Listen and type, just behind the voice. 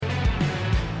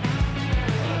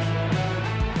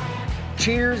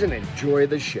Cheers and enjoy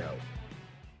the show.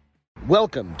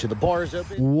 Welcome to the Bars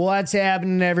Open. What's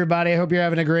happening, everybody? I hope you're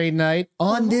having a great night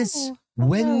on this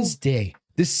Wednesday.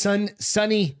 This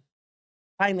sunny,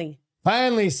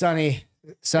 Finally sunny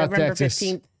South November Texas.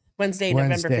 15th, Wednesday,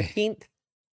 November 15th.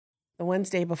 The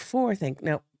Wednesday before, I think.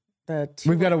 No,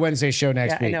 We've got a Wednesday show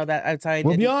next yeah, week. I know that. Outside.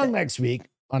 We'll be on next week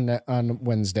on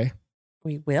Wednesday.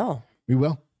 We will. We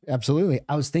will. Absolutely.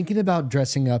 I was thinking about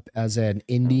dressing up as an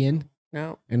Indian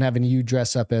No. and having you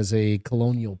dress up as a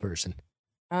colonial person.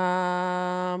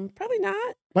 Probably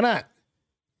not. Why not?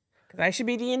 Because I should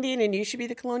be the Indian and you should be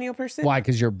the colonial person. Why?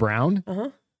 Because you're brown? Uh huh.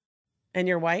 And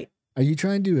you're white. Are you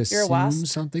trying to assume wasp.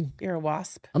 something? You're a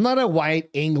wasp. I'm not a white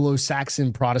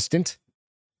Anglo-Saxon Protestant.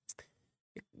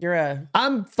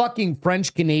 I'm fucking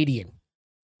French Canadian.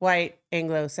 White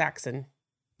Anglo-Saxon.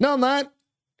 No, I'm not.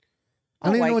 I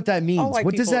don't even know what that means.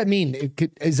 What does that mean?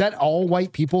 Is that all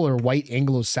white people or white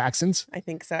Anglo-Saxons? I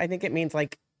think so. I think it means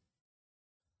like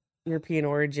European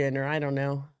origin, or I don't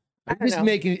know. I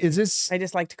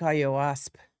just like to call you a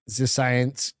wasp. Is this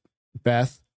science,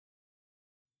 Beth?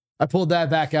 I pulled that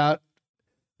back out.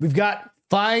 We've got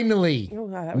finally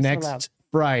next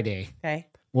Friday. Okay.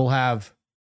 We'll have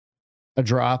a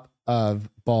drop of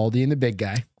Baldy and the Big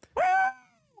Guy.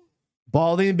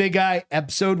 Baldy and the Big Guy,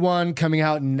 episode 1, coming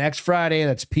out next Friday.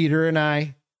 That's Peter and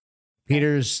I.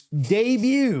 Peter's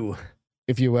debut,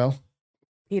 if you will.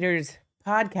 Peter's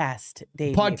podcast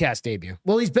debut. Podcast debut.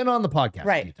 Well, he's been on the podcast.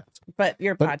 Right. But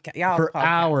your podcast. Yeah, for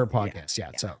our podcast.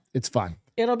 Yeah. So it's fun.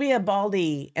 It'll be a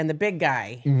Baldy and the Big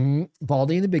Guy. Mm-hmm.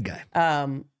 Baldy and the Big Guy.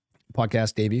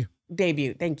 Podcast debut.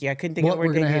 Debut. Thank you. I couldn't think of what the word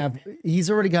we're gonna debut. have. He's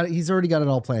already got it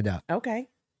all planned out. Okay.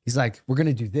 He's like, we're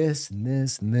gonna do this and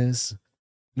this and this.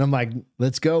 And I'm like,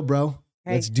 let's go, bro.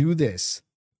 Hey. Let's do this.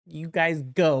 You guys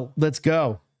go. Let's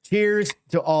go. Cheers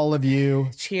to all of you.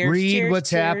 Cheers. Reed, cheers,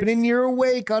 what's cheers. happening? You're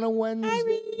awake on a Wednesday. Hi,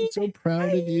 Reed. I'm so proud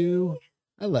of you.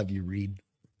 I love you, Reed.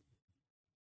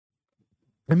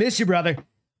 I miss you, brother.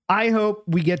 I hope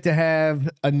we get to have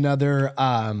another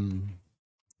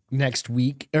next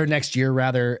week or next year,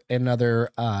 rather, another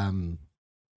I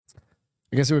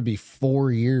guess it would be 4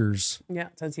 years. Yeah,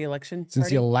 since the election.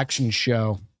 Since the election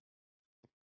show.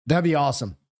 That'd be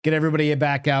awesome. Get everybody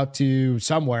back out to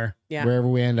somewhere, wherever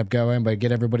we end up going, but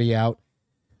get everybody out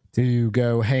to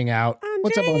go hang out. Andrea.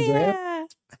 What's up, Andrea?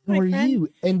 How are you?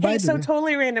 And Hey, so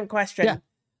totally random question. Yeah.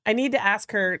 I need to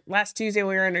ask her. Last Tuesday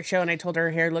we were on her show and I told her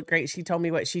her hair looked great. She told me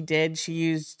what she did. She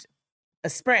used a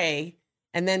spray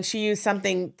and then she used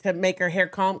something to make her hair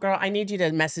calm. Girl, I need you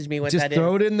to message me what just that is. Just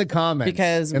throw it in the comments.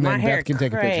 Because and my then hair Beth can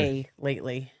take a picture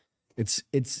lately. It's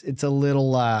a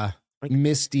little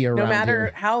misty around here. No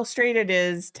matter how straight it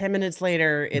is, 10 minutes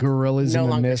later, it's gorillas no in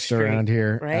the longer mist straight, around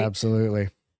here. right? Absolutely.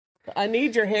 I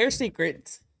need your hair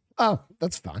secrets. Oh,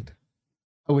 that's fine.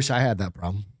 I wish I had that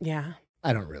problem. Yeah.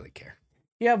 I don't really care.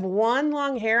 You have one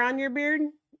long hair on your beard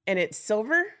and it's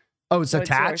silver. Oh, it's so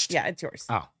attached? It's yours. Yeah, it's yours.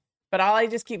 Oh. But I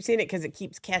just keep seeing it because it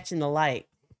keeps catching the light.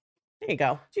 There you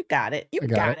go. You got it. You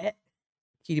got it.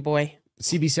 Cutie boy.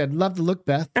 CB said, love the look,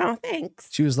 Beth. Oh, thanks.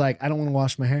 She was like, I don't want to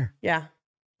wash my hair. Yeah.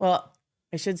 Well,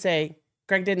 I should say,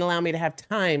 Greg didn't allow me to have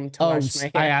time to wash my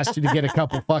hair. I asked you to get a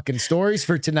couple fucking stories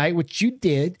for tonight, which you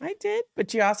did. I did.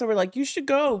 But you also were like, you should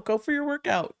go. Go for your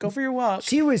workout. Go for your walk.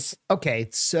 She was, okay,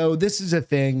 so this is a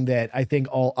thing that I think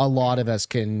a lot of us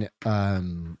can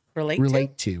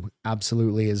relate to.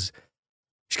 Absolutely. Is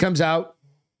she comes out,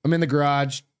 I'm in the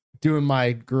garage doing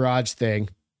my garage thing,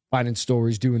 finding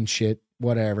stories, doing shit,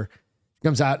 whatever. She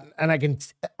comes out and I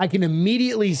can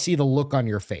immediately see the look on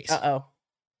your face. Uh-oh.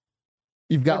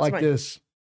 You've got this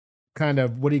kind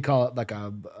of, what do you call it? Like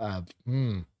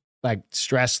like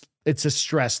stress. It's a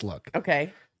stress look.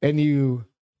 Okay. And you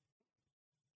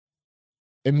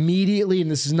immediately, and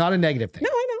this is not a negative thing. No,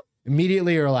 I know.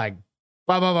 Immediately are like,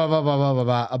 blah, blah, blah, blah, blah, blah, blah,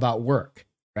 blah, about work,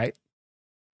 right?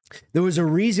 There was a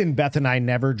reason Beth and I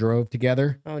never drove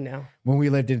together. Oh, no. When we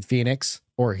lived in Phoenix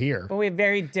or here. Well, we have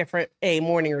very different, A,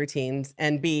 morning routines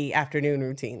and B, afternoon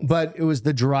routines. But it was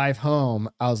the drive home.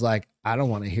 I was like, I don't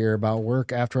want to hear about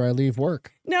work after I leave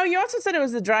work. No, you also said it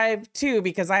was the drive too,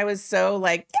 because I was so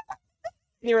like,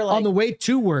 you were like. On the way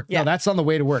to work. Yeah. No, that's on the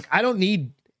way to work. I don't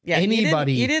need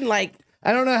anybody. You didn't like.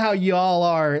 I don't know how y'all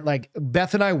are. Like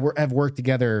Beth and I have worked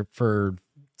together for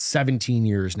 17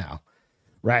 years now.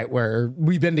 Right, where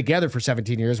we've been together for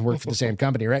 17 years and worked for the same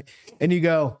company, right? And you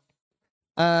go,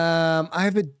 I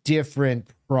have a different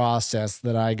process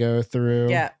that I go through.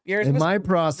 Yeah, yours and my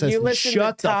process is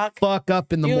shut the fuck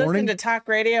up in the morning. You listen to talk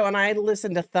radio and I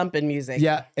listen to thumping music.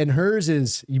 Yeah, and hers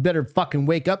is, you better fucking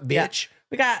wake up, bitch.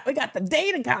 Yeah. We got the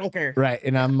day to conquer. Right,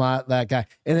 and I'm not that guy.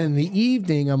 And in the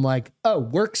evening, I'm like, oh,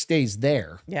 work stays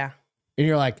there. Yeah. and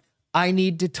you're like, I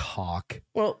need to talk.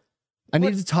 Well, I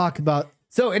need to talk about.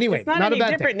 So anyway, it's not any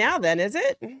different now then, is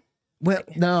it? Well,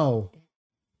 no.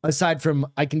 Aside from,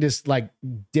 I can just like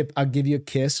I'll give you a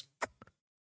kiss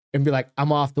and be like,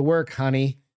 I'm off to work,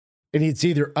 honey. And it's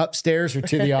either upstairs or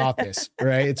to the office,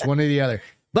 right? It's one or the other.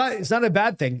 But it's not a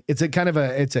bad thing. It's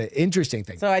it's an interesting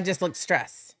thing. So I just looked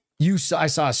stressed. I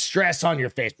saw stress on your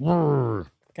face.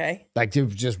 Okay. Like it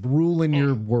was just ruling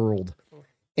your world.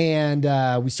 And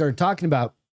we started talking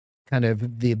about kind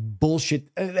of the bullshit.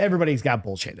 Everybody's got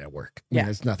bullshit at work. Yeah.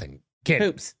 It's nothing.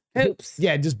 Hoops.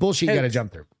 Yeah, just bullshit you got to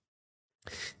jump through.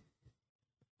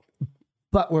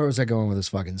 But where was I going with this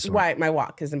fucking story? Why my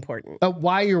walk is important.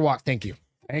 Why your walk? Thank you.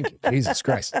 Jesus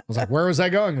Christ. I was like, where was I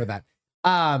going with that?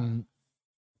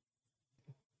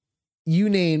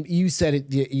 You said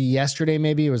it yesterday,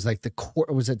 maybe it was like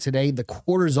was it today? The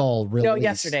cortisol release. No,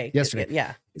 yesterday.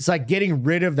 Yeah. It's like getting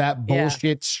rid of that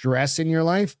bullshit stress in your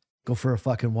life. Go for a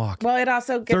fucking walk. Well, it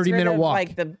also gets 30-minute walk.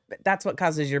 Like that's what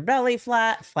causes your belly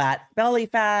flat belly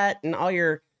fat, and all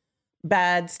your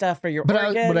bad stuff for your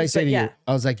organs. What I say to you,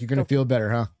 I was like, you're gonna feel better,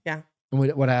 huh? Yeah.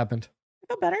 And what happened? I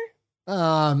feel better.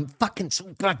 Fucking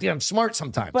goddamn smart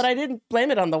sometimes. But I didn't blame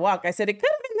it on the walk. I said it could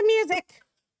have been the music.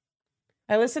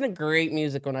 I listen to great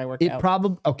music when I work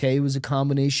out. It was a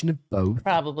combination of both.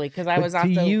 Probably because I was also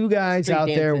to you guys out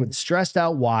there dancing. with stressed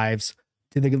out wives,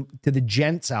 to the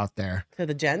gents out there. To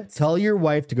the gents. Tell your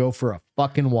wife to go for a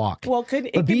fucking walk. Well,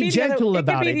 be gentle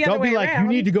about it. Don't be like, you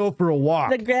need to go for a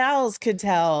walk. The gals could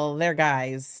tell their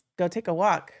guys, go take a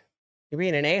walk. You're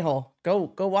being an a-hole.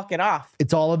 Go walk it off.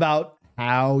 It's all about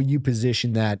how you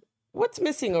position that. What's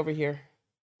missing over here?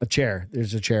 A chair.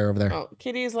 There's a chair over there. Oh,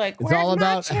 Kitty's like, it's all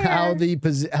about how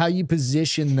you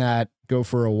position that. Go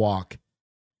for a walk,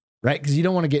 right? Because you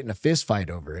don't want to get in a fist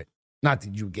fight over it. Not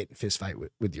that you would get in a fist fight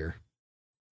with your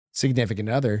significant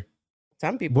other.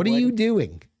 Some people. What are you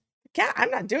doing? Cat. I'm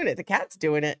not doing it. The cat's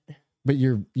doing it. But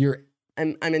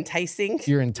I'm enticing.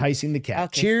 You're enticing the cat.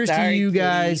 Okay, Cheers to you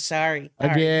guys. Kitty. Sorry.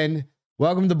 Again,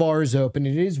 welcome to Bars Open.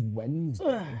 It is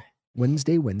Wednesday.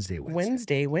 Wednesday.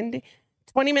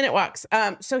 20-minute walks.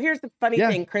 So here's the funny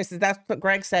thing, Chris, is that's what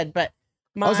Greg said, but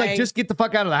I was like, just get the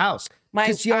fuck out of the house.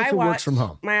 Because she also works from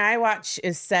home. My iWatch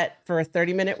is set for a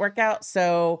 30-minute workout.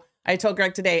 So I told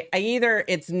Greg today, either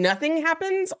it's nothing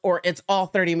happens or it's all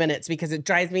 30 minutes because it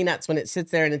drives me nuts when it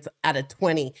sits there and it's at a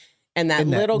 20 and that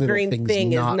little green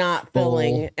thing is not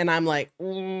filling. And I'm like,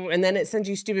 and then it sends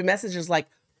you stupid messages like,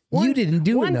 you didn't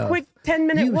do enough. One quick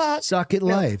 10-minute walk. You suck at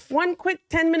life. One quick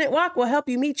 10-minute walk will help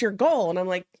you meet your goal. And I'm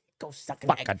like, go suck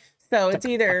an egg. So it's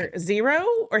either 0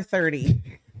 or 30.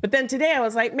 But then today I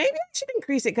was like, maybe I should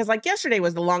increase it because like yesterday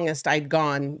was the longest I'd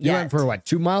gone yet. You went for what,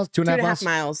 2 miles? 2.5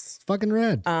 miles? Fucking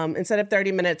rad. Instead of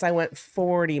 30 minutes, I went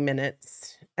 40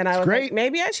 minutes. And I was like,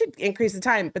 maybe I should increase the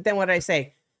time. But then what did I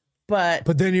say?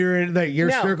 But then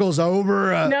your circle's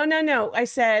over. No. I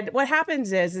said, what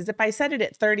happens is if I set it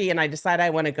at 30 and I decide I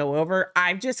want to go over,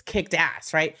 I've just kicked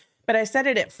ass, right? But I set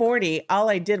it at 40. All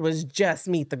I did was just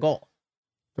meet the goal.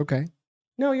 Okay.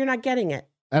 No, you're not getting it.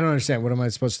 I don't understand. What am I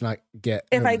supposed to not get?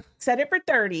 If I set it for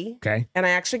 30, okay, and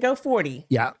I actually go 40,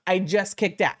 I just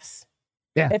kicked ass.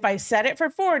 Yeah. If I set it for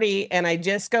 40 and I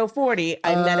just go 40,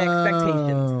 I met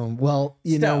expectations. Well,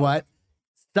 you know what?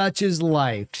 Such is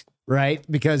life, right?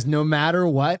 Because no matter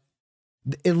what,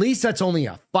 at least that's only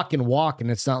a fucking walk,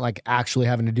 and it's not like actually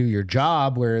having to do your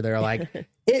job where they're like,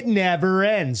 it never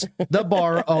ends. The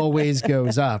bar always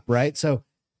goes up, right? So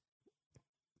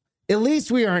at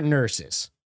least we aren't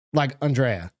nurses. Like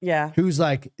Andrea. Yeah. Who's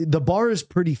like, the bar is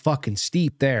pretty fucking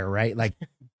steep there, right? Like,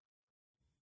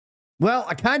 well,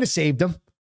 I kind of saved him.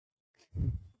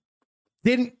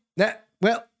 Didn't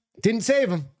save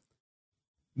him.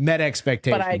 Met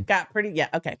expectations. But I got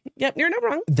okay. Yep, you're not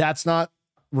wrong. That's not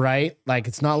right. Like,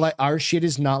 it's not like our shit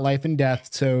is not life and death.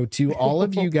 So to all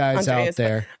of you guys out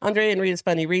there. Andrea and Reed is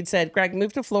funny. Reed said, Greg,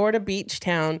 move to Florida beach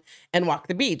town and walk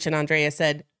the beach. And Andrea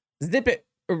said, zip it.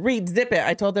 Reed, zip it.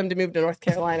 I told them to move to North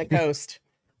Carolina coast.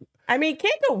 I mean,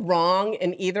 can't go wrong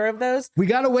in either of those. We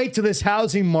got to wait till this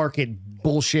housing market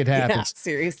bullshit happens. Yeah,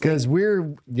 seriously. Because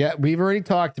we've already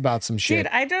talked about some shit. Dude,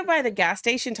 I drove by the gas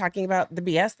station talking about the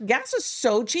BS. Gas is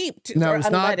so cheap. No, it's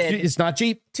not. It's not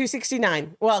cheap.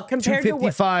 $2.69. Well, compared to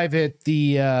 $2.55 at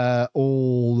the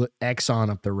old Exxon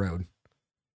up the road.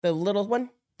 The little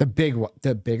one? The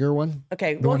bigger one.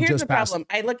 Okay. Well, here's the problem.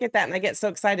 I look at that and I get so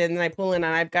excited, and then I pull in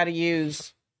and I've got to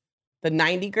use the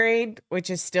 90 grade, which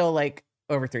is still like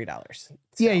over $3. So.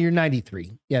 Yeah, you're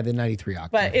 93. Yeah, the 93 octane.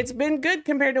 But it's been good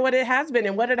compared to what it has been.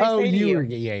 And what did I say to you?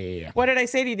 Yeah. What did I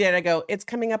say to you? I go, it's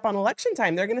coming up on election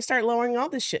time. They're going to start lowering all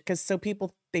this shit because so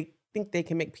people, they think they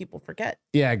can make people forget.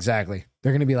 Yeah, exactly.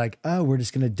 They're going to be like, oh, we're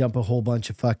just going to dump a whole bunch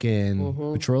of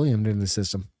fucking petroleum into the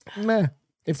system. Meh.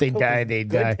 If they die, they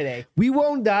die. Today. We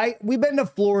won't die. We've been to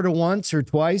Florida once or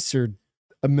twice or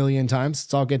a million times.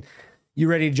 It's all good. You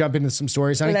ready to jump into some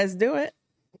stories, honey? Let's do it.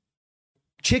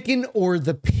 Chicken or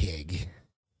the pig?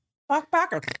 Bok.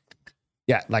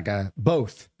 Yeah, like a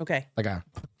both. Okay. Like a.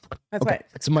 That's okay. right.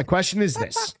 So my question is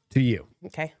this to you.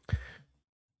 Okay.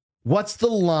 What's the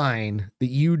line that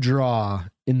you draw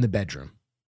in the bedroom?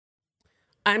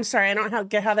 I'm sorry, I don't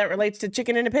get how that relates to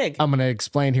chicken and a pig. I'm going to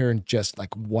explain here in just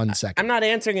like 1 second. I'm not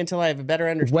answering until I have a better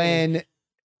understanding.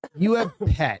 When you have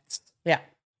pets, yeah,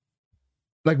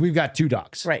 like we've got 2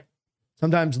 dogs. Right.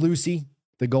 Sometimes Lucy,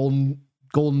 the golden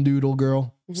doodle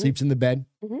girl, sleeps in the bed.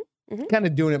 Kind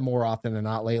of doing it more often than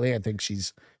not lately. I think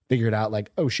she's figured out like,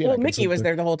 oh shit. Well, Mickey was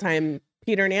there the whole time.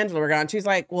 Peter and Angela were gone. She's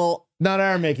like, well, not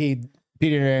our Mickey.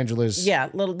 Peter and Angela's. Yeah,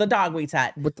 the dog we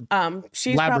sat. With the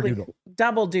she's probably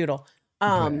double doodle.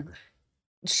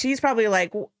 She's probably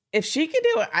like, if she can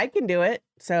do it, I can do it.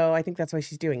 So I think that's why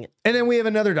she's doing it. And then we have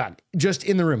another dog just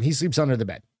in the room. He sleeps under the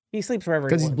bed. He sleeps wherever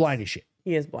because he's blind as shit.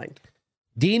 He is blind.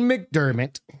 Dean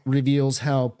McDermott reveals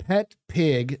how pet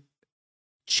pig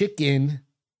Chicken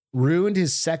ruined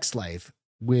his sex life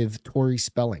with Tori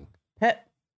Spelling. They're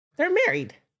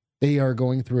married. They are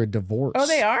going through a divorce. Oh,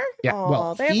 they are? Yeah. Aww,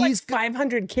 well, they have like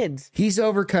 500 kids. He's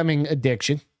overcoming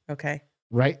addiction. Okay.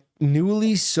 Right?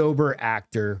 Newly sober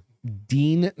actor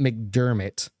Dean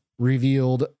McDermott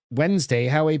revealed Wednesday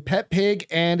how a pet pig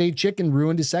and a chicken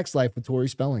ruined his sex life with Tori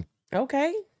Spelling.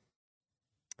 Okay.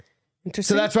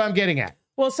 Interesting. So that's what I'm getting at.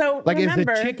 Well, so like,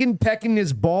 remember, is the chicken pecking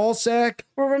his ball sack?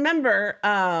 Well, remember,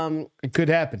 it could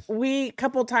happen.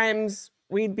 Couple times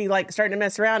we'd be like starting to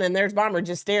mess around, and there's Bomber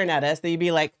just staring at us. That you'd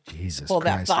be like, Jesus, pull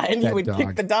that thigh, and you would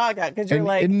kick the dog out because you're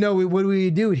like, and no, what would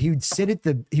he do? He would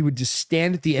he would just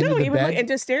stand at the end of the bed and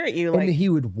just stare at you, like, and he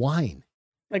would whine.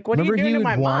 Like, what are you doing to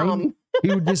my mom?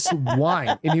 He would just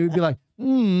whine, and he would be like,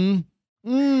 Yeah.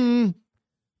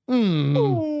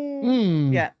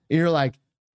 And you're like.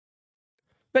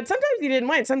 But sometimes he didn't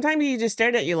whine. Sometimes he just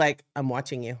stared at you like, I'm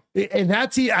watching you. And I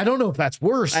don't know if that's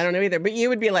worse. I don't know either. But you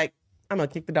would be like, I'm going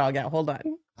to kick the dog out. Hold on.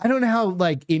 I don't know how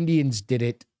like Indians did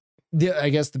it. I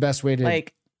guess the best way to.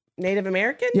 Like Native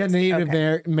Americans? Yeah, Native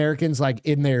Americans like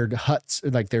in their huts,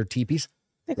 like their teepees.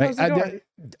 Right?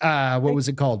 What was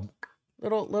it called?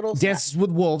 Little Dances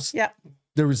with Wolves. Yeah.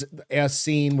 There was a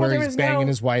scene where he's banging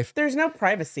his wife. There's no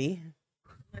privacy.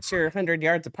 Unless you're 100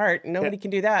 yards apart. Nobody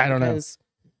can do that. I don't know.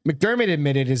 McDermott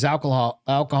admitted his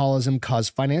alcoholism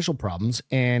caused financial problems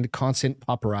and constant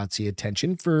paparazzi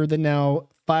attention for the now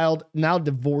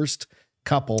divorced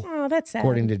couple. Oh, that's sad.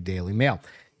 According to Daily Mail.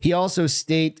 He also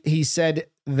said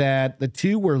that the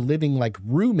two were living like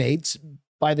roommates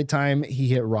by the time he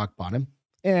hit rock bottom.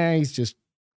 He's just,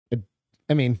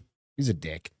 he's a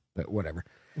dick, but whatever.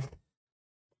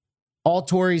 All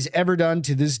Tori's ever done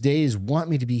to this day is want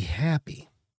me to be happy.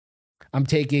 I'm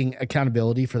taking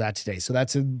accountability for that today. So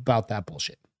that's about that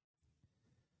bullshit.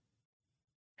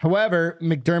 However,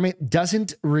 McDermott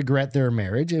doesn't regret their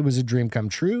marriage. It was a dream come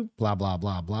true. Blah, blah,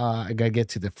 blah, blah. I got to get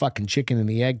to the fucking chicken and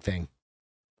the egg thing.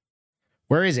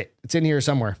 Where is it? It's in here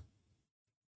somewhere.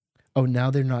 Oh,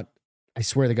 now they're not. I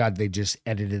swear to God, they just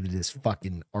edited this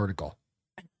fucking article.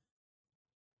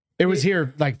 It was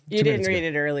here like 2 You minutes didn't ago.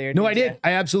 read it earlier. No, I did.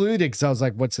 I absolutely did. Because I was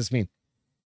like, what's this mean?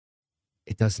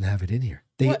 It doesn't have it in here.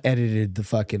 They edited the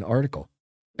fucking article.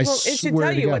 It should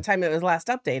tell you what time it was last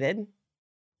updated.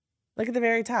 Look at the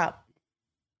very top.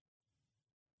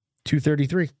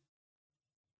 2:33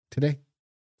 today,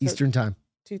 Eastern time.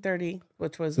 2:30,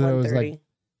 which was 1:30. Like,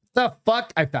 the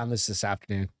fuck? I found this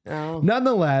afternoon. Oh.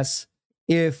 Nonetheless,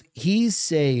 if he's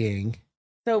saying.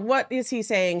 So what is he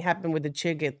saying happened with the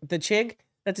chig? The chig?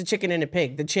 That's a chicken and a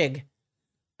pig. The chig.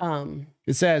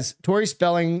 It says Tori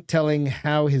Spelling telling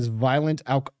how his violent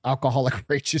alcoholic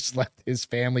rages left his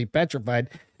family petrified,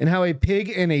 and how a pig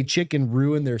and a chicken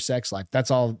ruined their sex life. That's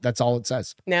all it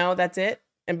says. No, that's it.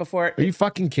 And before, are you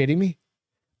fucking kidding me?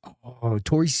 Oh,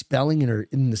 Tori Spelling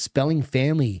and the Spelling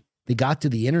family, they got to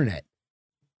the internet.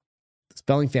 The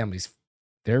Spelling families,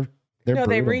 they're brutal.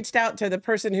 They reached out to the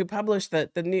person who published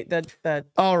the.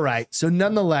 All right. So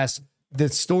nonetheless,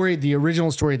 the original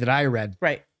story that I read,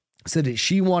 right, said that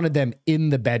she wanted them in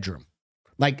the bedroom,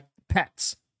 like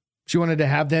pets. She wanted to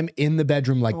have them in the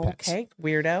bedroom like pets. Okay,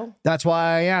 weirdo. That's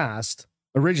why I asked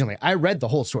originally. I read the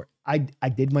whole story. I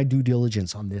did my due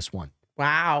diligence on this one.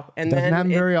 Wow. And doesn't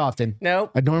happen very often.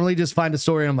 Nope. I normally just find a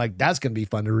story and I'm like, that's going to be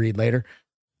fun to read later.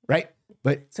 Right?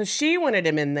 But so she wanted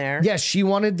him in there. Yes, she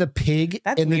wanted the pig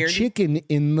and the chicken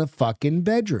in the fucking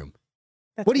bedroom.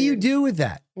 What do you do with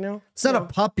that? No. It's not a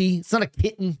puppy. It's not a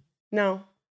kitten. No.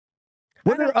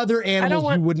 What are other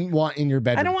animals you wouldn't want in your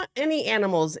bedroom? I don't want any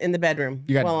animals in the bedroom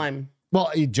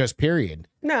Well, just period.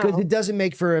 No. Because it doesn't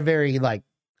make for a very, like,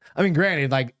 I mean,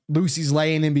 granted, like, Lucy's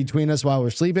laying in between us while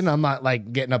we're sleeping. I'm not,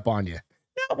 like, getting up on you.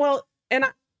 No, well, and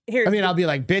I'll be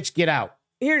like, bitch, get out.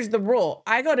 Here's the rule.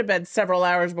 I go to bed several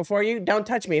hours before you. Don't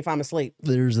touch me if I'm asleep.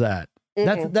 There's that.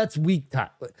 That's week time.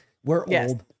 We're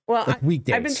old. Well, like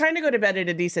weekdays. I've been trying to go to bed at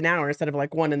a decent hour instead of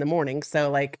like 1 a.m. So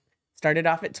like started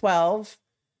off at 12.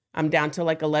 I'm down to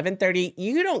like 11:30.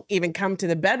 You don't even come to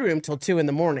the bedroom till 2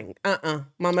 a.m.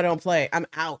 Mama don't play. I'm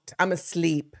out. I'm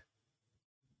asleep.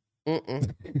 Kind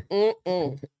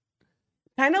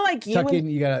of like you. Tuck in,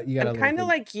 you gotta. I'm kind of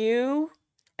like you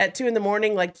at 2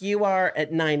 a.m. like you are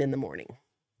at 9 a.m.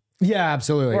 Yeah,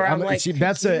 absolutely.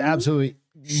 That's an absolutely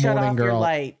shut morning off girl. Your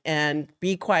light and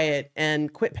be quiet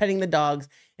and quit petting the dogs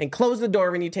and close the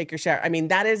door when you take your shower. I mean,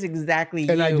 that is exactly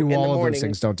you. And I do in all the of morning. those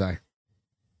things, don't I?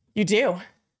 You do.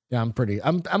 Yeah,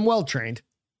 I'm well trained.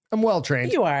 I'm well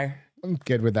trained. You are. I'm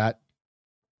good with that.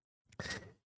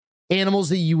 Animals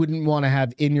that you wouldn't want to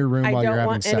have in your room while you're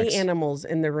having sex. I don't want any animals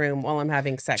in the room while I'm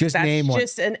having sex. Just name one.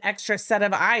 Just an extra set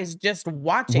of eyes just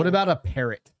watching. What about a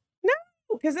parrot? No,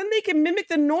 because then they can mimic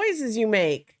the noises you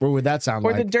make. What would that sound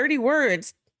like? Or the dirty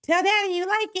words. Tell daddy you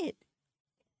like it.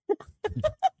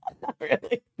 Not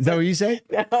really. Is that what you say?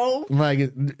 No.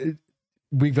 Like,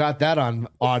 we got that on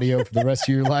audio for the rest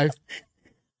of your life.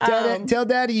 Tell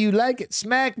daddy you like it.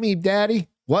 Smack me, daddy.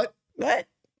 What? What?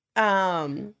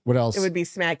 What else? It would be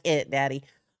smack it, daddy.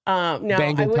 No,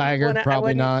 Bengal tiger,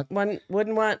 probably not. None. I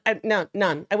wouldn't want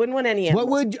any animals. What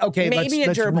would, okay, maybe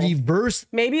let's gerbil. Reverse.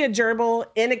 Maybe a gerbil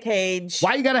in a cage.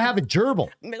 Why you got to have a gerbil?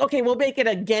 Okay, we'll make it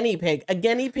a guinea pig. A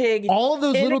guinea pig. All of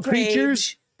those little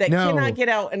creatures that cannot get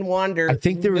out and wander. I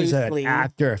think there was loosely. an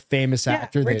actor, a famous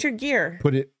actor. Richard Gere.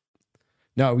 Put it.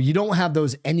 No, you don't have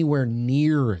those anywhere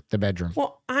near the bedroom.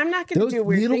 Well, I'm not going to do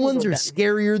weird things. Those little ones are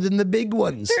scarier than the big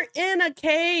ones. They're in a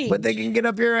cage. But they can get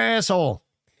up your asshole.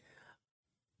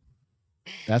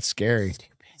 That's scary.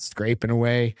 Stupid. Scraping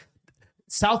away.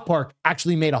 South Park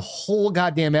actually made a whole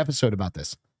goddamn episode about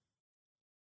this.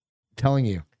 I'm telling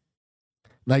you.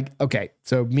 Like, okay,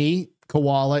 so me,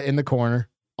 koala in the corner,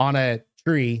 on a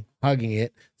tree, hugging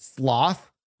it, sloth.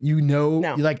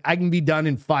 Like, I can be done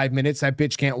in 5 minutes. That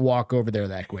bitch can't walk over there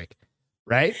that quick.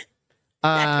 Right?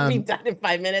 That can be done in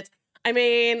 5 minutes. I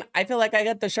mean, I feel like I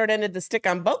got the short end of the stick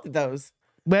on both of those.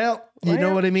 Well, you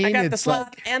know what I mean? I got the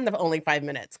sloth and the only 5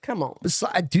 minutes. Come on.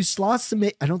 Do sloths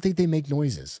make, I don't think they make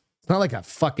noises. It's not like a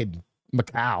fucking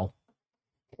macaw.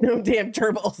 No damn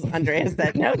gerbils, Andrea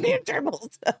said. No damn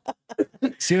gerbils.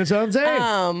 See what I'm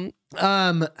saying?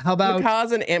 How about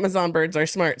macaws and Amazon birds are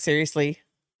smart, seriously.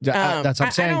 That's what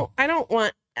I'm saying. I don't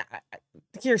want.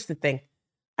 Here's the thing.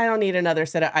 I don't need another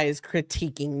set of eyes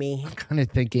critiquing me. I'm kind of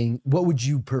thinking, what would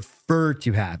you prefer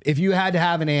to have if you had to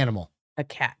have an animal? A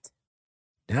cat.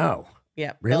 No.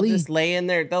 Yeah. Really? They'll just lay in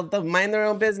there. They'll mind their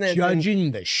own business.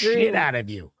 Judging the shit out of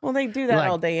you. Well, they do that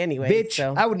all day anyway. Bitch,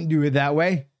 so. I wouldn't do it that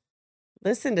way.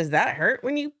 Listen, does that hurt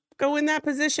when you go in that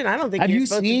position? I don't think you're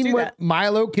supposed to do that. Have you seen what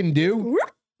Milo can do?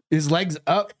 His legs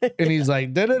up and he's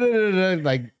like,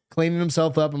 like cleaning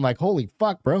himself up. I'm like, holy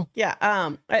fuck, bro. Yeah.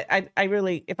 I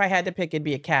really, if I had to pick, it'd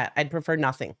be a cat. I'd prefer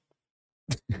nothing.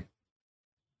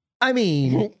 I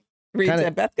mean,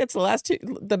 Beth gets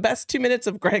the best 2 minutes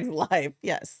of Greg's life.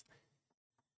 Yes.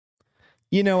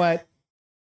 You know what?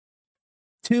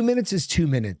 2 minutes is 2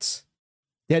 minutes.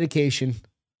 Dedication,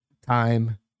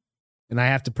 time, and I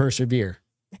have to persevere.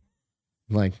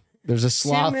 Like, there's a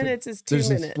sloth. 2 minutes is 2 minutes.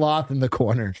 There's a sloth in the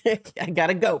corner. I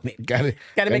gotta go, man. Gotta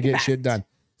make get shit done.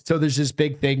 So there's this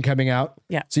big thing coming out.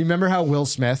 Yeah. So you remember how Will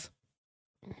Smith?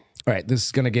 All right, this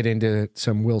is gonna get into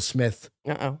some Will Smith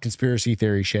conspiracy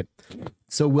theory shit.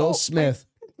 So Will Smith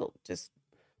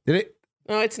did it?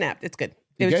 Oh, it snapped. It's good.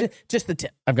 It was just the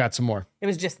tip. I've got some more. It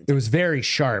was just the tip. It was very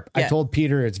sharp. Yeah. I told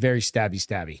Peter it's very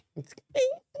stabby.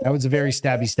 That was a very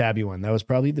stabby one. That was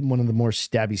probably one of the more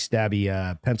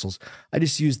stabby pencils. I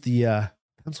just used the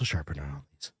pencil sharpener on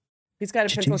these. He's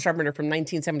got a pencil sharpener from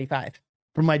 1975.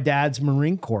 From my dad's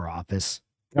Marine Corps office.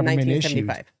 Government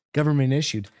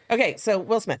issued. Okay, so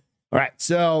Will Smith. All right,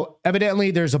 so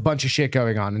evidently there's a bunch of shit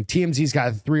going on, and TMZ's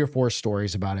got 3 or 4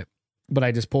 stories about it, but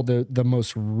I just pulled the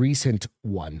most recent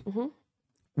one. Mm-hmm.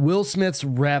 Will Smith's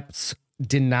reps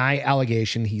deny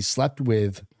allegation he slept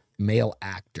with male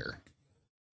actor.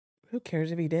 Who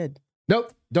cares if he did?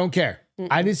 Nope, don't care.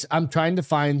 I'm trying to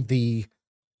find the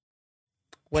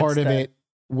part of it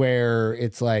where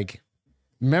it's like,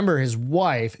 remember his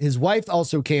wife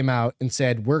also came out and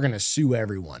said, we're going to sue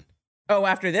everyone. Oh,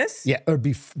 after this? Yeah, or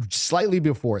slightly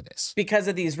before this. Because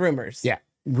of these rumors. Yeah,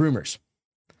 rumors.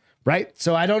 Right?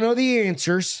 So I don't know the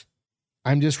answers.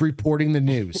 I'm just reporting the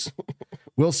news.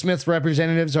 Will Smith's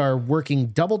representatives are working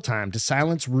double time to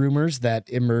silence rumors that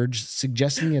emerged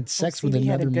suggesting he had sex with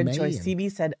another man. Good choice.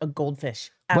 CB said a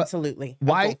goldfish. Absolutely.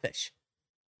 Why? A goldfish.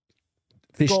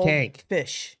 Fish tank.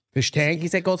 Fish. Fish tank? He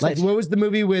said goldfish. Like, what was the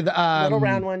movie with... little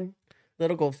round one.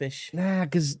 Little goldfish. Nah,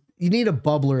 because you need a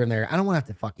bubbler in there. I don't want to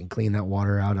have to fucking clean that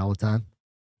water out all the time.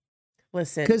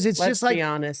 Listen, because it's just like, be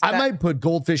honest. I might put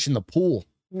goldfish in the pool.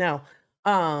 No.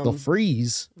 They'll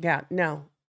freeze. Yeah, no.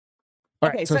 All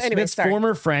right, so anyway, Smith's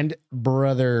former friend,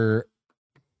 brother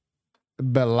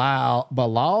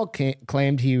Bilal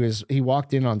claimed he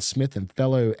walked in on Smith and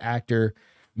fellow actor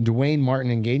Dwayne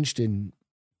Martin engaged in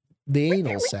the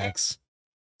anal sex.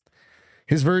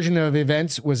 His version of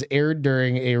events was aired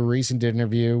during a recent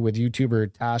interview with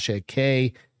YouTuber Tasha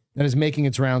K that is making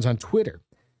its rounds on Twitter.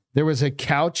 There was a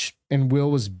couch and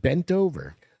Will was bent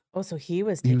over. Oh, so he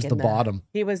was the bottom.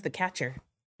 He was the catcher.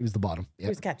 He was the bottom. Yep. He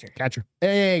was catcher. Catcher.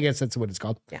 Hey, I guess that's what it's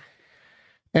called. Yeah.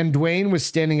 And Dwayne was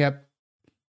standing up.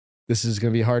 This is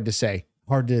going to be hard to say,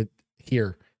 hard to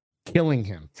hear. Killing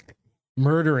him,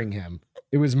 murdering him.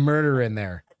 It was murder in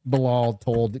there. Bilal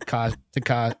told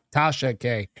Tasha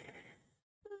K.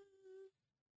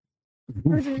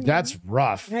 Oof, that's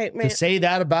rough. Hey, to say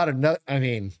that about another. I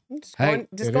mean, going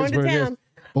to town.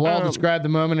 Bilal described the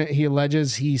moment he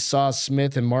alleges he saw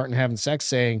Smith and Martin having sex,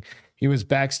 saying he was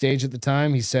backstage at the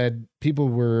time. He said people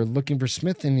were looking for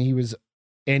Smith and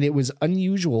it was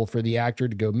unusual for the actor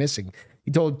to go missing.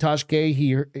 He told Tosh K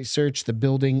he searched the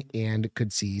building and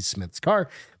could see Smith's car,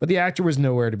 but the actor was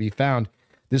nowhere to be found.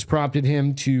 This prompted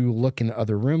him to look in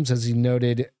other rooms, as he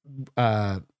noted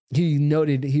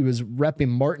he was repping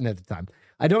Martin at the time.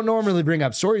 I don't normally bring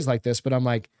up stories like this, but I'm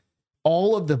like,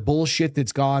 all of the bullshit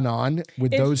that's gone on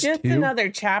with those two. It's just another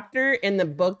chapter in the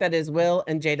book that is Will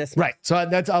and Jada Smith. Right. So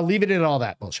I'll leave it at all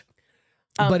that bullshit.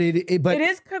 But it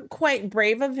is quite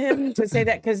brave of him to say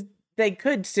that, because they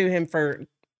could sue him for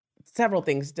several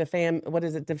things. What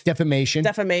is it? Defamation.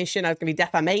 Defamation. I was going to be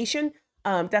defamation.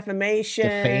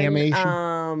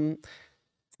 Defamation.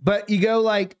 But you go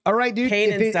like, all right, dude,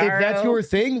 if that's your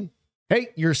thing, hey,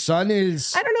 your son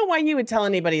is... I don't know why you would tell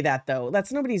anybody that, though.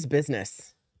 That's nobody's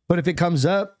business. But if it comes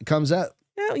up, it comes up.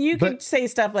 No, you could say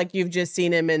stuff like you've just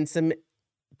seen him in some...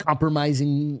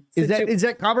 Compromising. Is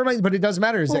that compromising? But it doesn't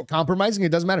matter. Is that compromising? It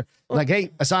doesn't matter. Like,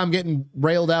 hey, I saw him getting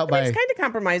railed out by... It's kind of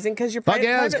compromising because your private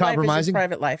life is just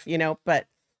private life, you know? But,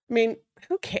 I mean...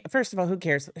 Who cares? First of all, who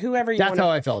cares? That's how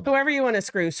I felt. Whoever you want to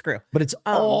screw. But it's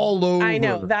all over. I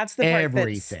know that's the part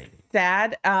everything.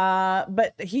 That's sad.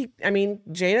 But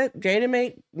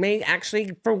Jada may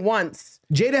actually for once.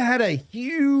 Jada had a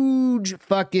huge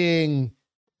fucking.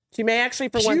 She may actually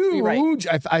for once be right.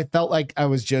 I felt like I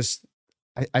was just.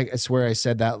 I swear I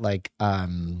said that like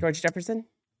George Jefferson.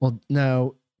 Well,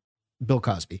 no, Bill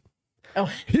Cosby.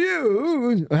 Oh,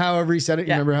 huge. However he said it.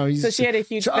 Yeah. You remember how he? So she had a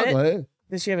huge fit.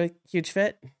 Did she have a huge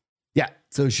fit? Yeah.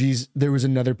 So there was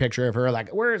another picture of her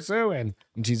like, we're suing.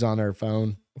 And she's on her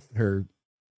phone.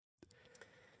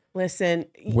 Listen,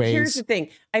 here's the thing.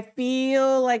 I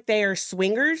feel like they are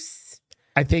swingers.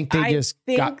 I think they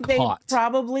got caught. They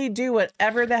probably do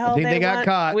whatever the hell they got want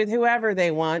caught with whoever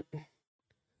they want.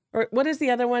 Or what is the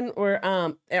other one? Or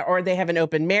they have an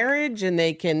open marriage and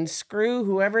they can screw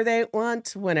whoever they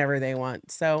want whenever they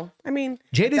want. So, I mean,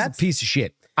 Jada's a piece of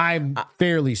shit. I'm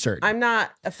fairly certain. I'm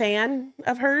not a fan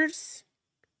of hers.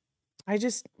 I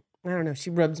don't know. She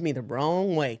rubs me the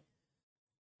wrong way.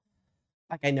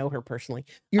 Like I know her personally.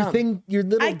 Your little thing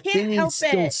is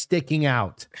still sticking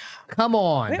out. Come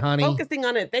on, honey. Focusing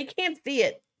on it. They can't see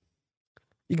it.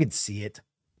 You can see it.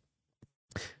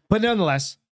 But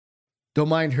nonetheless, don't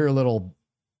mind her little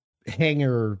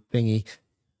hanger thingy.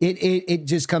 It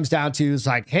just comes down to, it's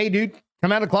like, hey, dude,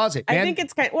 come out of the closet, man. I think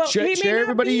it's kind of, share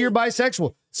everybody you're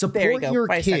bisexual. Support your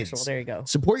kids. There you go.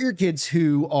 Support your kids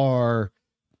who are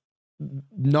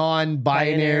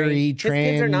non-binary, trans.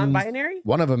 His kids are non-binary?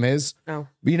 One of them is. Oh.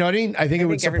 You know what I mean? I think it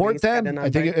would support them.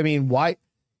 Why?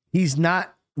 He's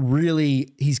not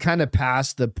really, he's kind of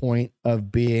past the point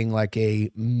of being like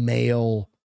a male,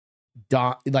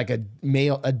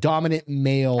 a dominant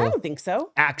male. I don't think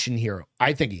so. Action hero.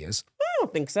 I think he is. I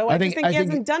don't think so. I think he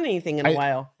hasn't done anything in a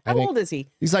while. How old is he?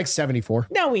 He's like 74.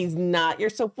 No, he's not.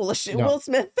 You're so full of shit. No. Will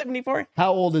Smith, 74.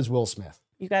 How old is Will Smith?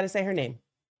 You got to say her name.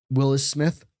 Willis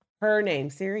Smith. Her name,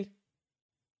 Siri.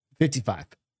 55.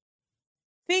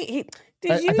 See,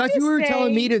 I thought you were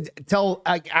telling me to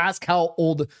ask how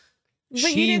old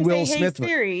Will Smith was.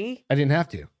 Siri. I didn't have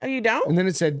to. Oh, you don't? And then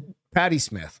it said Patty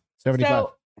Smith, 75.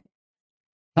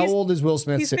 How old is Will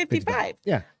Smith? He's 55.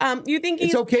 Yeah. You think he's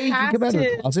it's okay? He can come out of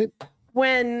the closet.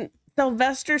 When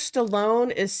Sylvester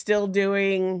Stallone is still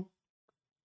doing,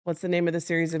 what's the name of the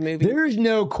series of movies? There is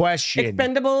no question.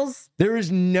 Expendables. There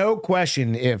is no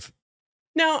question if.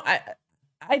 No,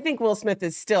 I think Will Smith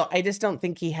is still. I just don't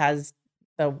think he has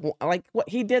what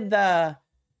he did the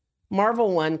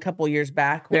Marvel one a couple years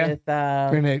back with.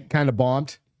 And it kind of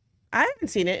bombed. I haven't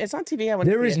seen it. It's on TV.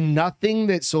 There is nothing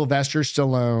that Sylvester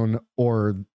Stallone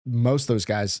or most of those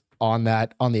guys on the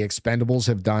Expendables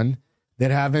have done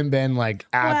that haven't been like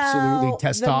absolutely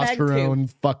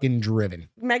testosterone fucking driven.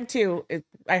 Meg 2,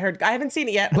 I heard. I haven't seen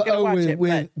it yet. I'm gonna watch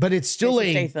it. But it's still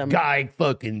a guy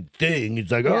fucking thing.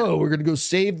 It's like, oh, we're gonna go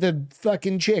save the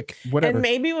fucking chick. Whatever. And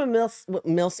maybe when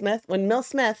Will Smith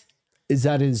is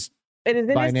that his. It is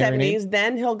in his 70s.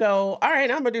 Then he'll go, all right,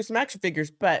 I'm going to do some action figures.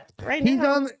 But right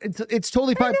now. It's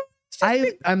totally fine.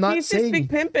 I'm not he's saying. He's just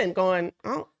big pimpin' going,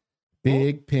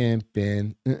 Big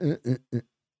pimpin'.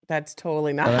 That's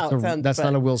totally not how it sounds. That's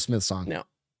not a Will Smith song. No.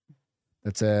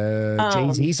 That's a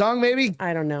Jay-Z song, maybe?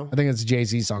 I don't know. I think it's a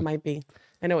Jay-Z song. Might be.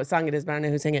 I know what song it is, but I don't know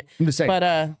who sang it. I'm just saying.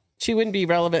 But she wouldn't be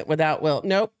relevant without Will.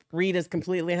 Nope. Reed is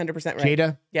completely 100% right.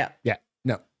 Jada? Yeah. Yeah.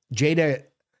 No. Jada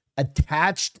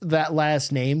attached that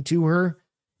last name to her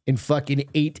and fucking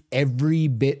ate every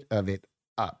bit of it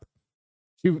up.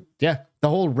 The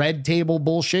whole Red Table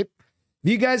bullshit.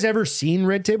 Have you guys ever seen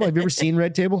Red Table? Have you ever seen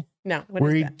Red Table? No.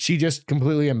 She just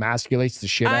completely emasculates the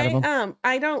shit out of him.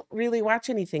 I don't really watch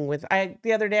anything with.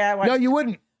 The other day I watched. No, you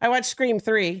wouldn't. I watched Scream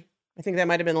 3. I think that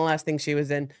might have been the last thing she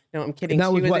was in. No, I'm kidding. She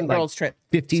was in Girls Trip.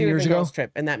 15 years ago? Girls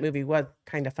Trip, and that movie was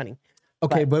kind of funny.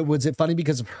 Okay, but was it funny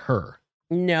because of her?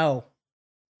 No.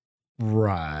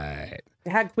 Right. It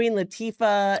had Queen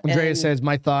Latifah. Andrea says,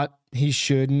 my thought, he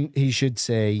should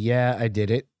say, yeah, I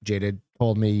did it. Jada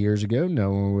told me years ago,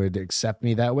 no one would accept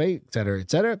me that way, et cetera,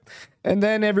 et cetera. And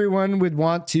then everyone would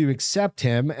want to accept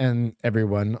him, and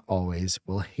everyone always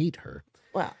will hate her.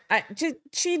 Well,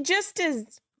 she just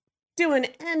is doing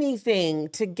anything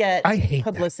to get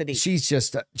publicity.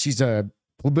 That. She's a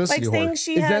publicity whore. Saying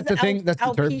she is has that the thing? That's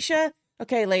alopecia.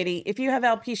 Okay, lady, if you have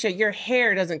alopecia, your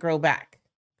hair doesn't grow back.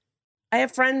 I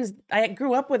have friends. I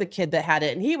grew up with a kid that had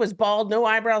it, and he was bald, no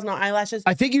eyebrows, no eyelashes.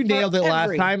 I think you nailed it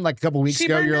last time, like a couple weeks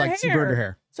ago. You're like, she burned her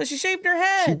hair. So she shaved her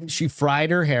head. She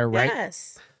fried her hair, right?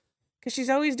 Yes. Because she's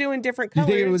always doing different colors.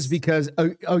 You think it was because,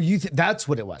 that's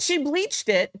what it was. She bleached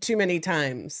it too many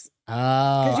times.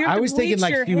 I was thinking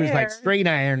like she was like straight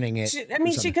ironing it.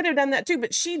 She could have done that too,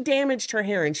 but she damaged her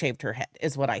hair and shaved her head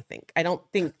is what I think. I don't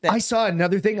think that. I saw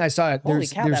another thing. I saw it.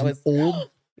 There's an old,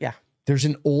 there's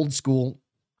an old school.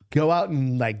 Go out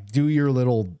and like do your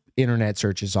little internet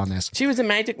searches on this. She was a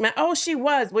Magic Man. Oh, she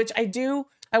was, which I do.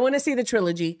 I want to see the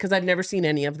trilogy because I've never seen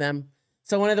any of them.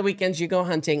 So one of the weekends you go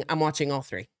hunting, I'm watching all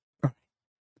three.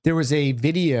 There was a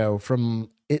video from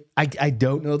it. I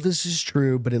don't know if this is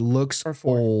true, but it looks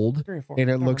old. 3 or 4. And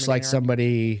it looks like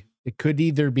somebody, it could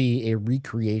either be a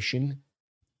recreation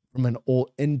from an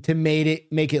old, and to make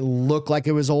it look like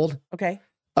it was old. Okay.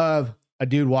 Of a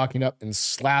dude walking up and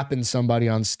slapping somebody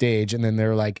on stage. And then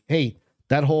they're like, hey,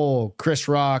 that whole Chris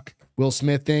Rock, Will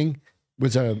Smith thing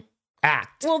was a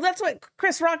act. Well, that's what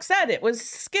Chris Rock said. It was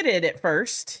skidded at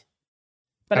first.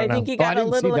 But I think he got a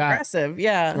little aggressive.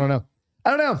 Yeah. I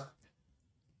don't know.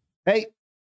 Hey,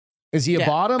 is he a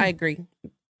bottom? I agree.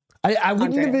 I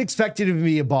wouldn't have expected him to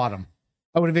be a bottom.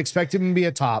 I would have expected him to be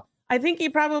a top. I think he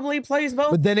probably plays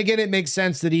both. But then again, it makes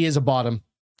sense that he is a bottom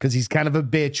because he's kind of a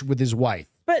bitch with his wife.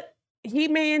 But he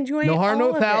may enjoy no harm,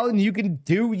 no foul, and you can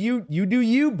do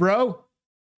you, bro.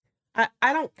 I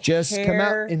don't just care. Come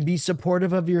out and be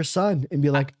supportive of your son and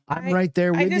be like, I'm right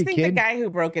there with you, kid. I just think the guy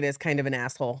who broke it is kind of an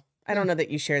asshole. I don't know that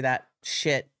you share that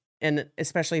shit, and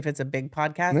especially if it's a big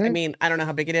podcast. I mean, I don't know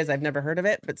how big it is. I've never heard of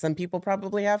it, but some people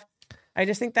probably have. I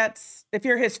just think if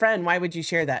you're his friend, why would you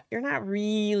share that? You're not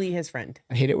really his friend.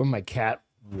 I hate it when my cat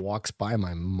walks by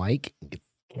my mic and gets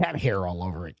cat hair all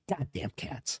over it. Goddamn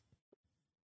cats.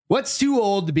 What's too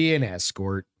old to be an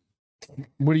escort?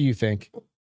 What do you think?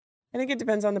 I think it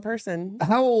depends on the person.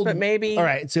 How old? But maybe. All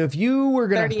right. So if you were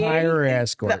going to hire an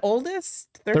escort. The oldest?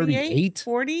 38?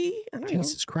 40? I don't know.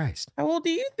 Jesus Christ. How old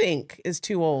do you think is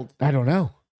too old? I don't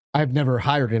know. I've never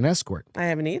hired an escort. I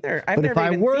haven't either. But if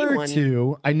I were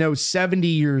to, I know 70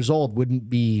 years old wouldn't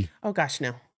be. Oh, gosh,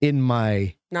 no. In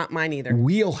my. Not mine either.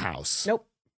 Wheelhouse. Nope.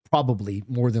 Probably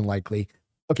more than likely.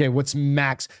 Okay. What's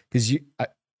max? Because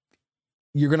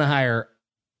you're going to hire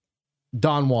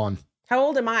Don Juan. How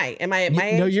old am I? Am I at my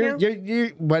age now?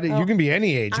 You can be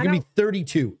any age. You can be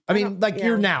 32. I mean,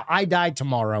 you're now. I die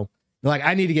tomorrow. Like,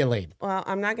 I need to get laid. Well,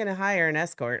 I'm not going to hire an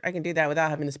escort. I can do that without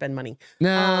having to spend money.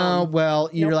 No, well,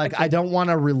 you're like, I don't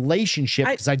want a relationship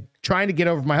because I'm trying to get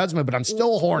over my husband, but I'm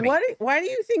still horny. Why do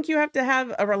you think you have to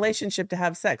have a relationship to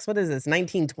have sex? What is this,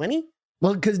 1920?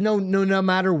 Well, because no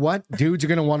matter what, dudes are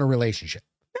going to want a relationship.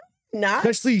 Not.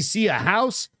 Especially you see a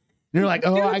house, and you're like,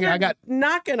 oh, I got.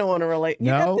 Not going to want to relate.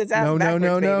 No. They're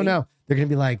going to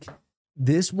be like,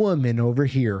 this woman over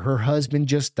here, her husband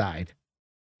just died.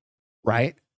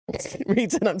 Right?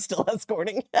 Reason I'm still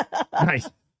escorting. Nice.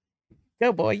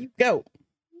 Go, boy, you go.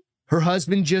 Her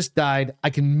husband just died. I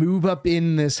can move up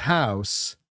in this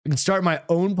house. I can start my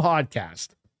own podcast.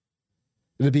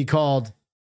 It'll be called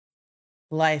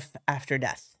Life After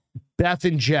Death. Beth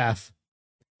and Jeff.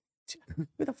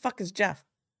 Who the fuck is Jeff?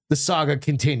 The saga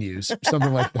continues.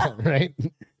 Something like that, right?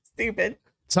 Stupid.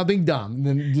 Something dumb. And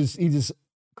then he just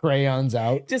crayons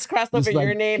out. Just cross over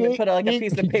your name and put a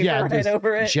piece of paper right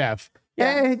over it. Jeff.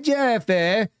 Yeah. Hey, Jeff,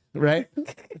 right?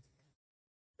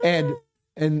 and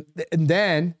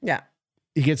then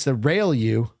he gets to rail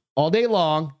you all day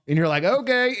long, and you're like,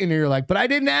 okay, and you're like, but I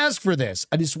didn't ask for this.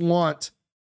 I just want.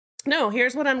 No,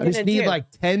 here's what I'm going to do. I just need like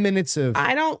 10 minutes of.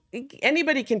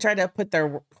 Anybody can try to put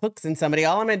their hooks in somebody.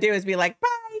 All I'm going to do is be like,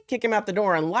 bye, kick him out the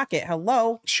door and lock it.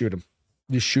 Hello. Shoot him.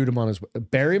 Just shoot him on his.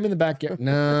 Bury him in the backyard.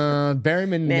 No, bury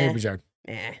him in the neighbor's yard.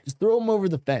 Just throw him over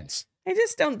the fence. I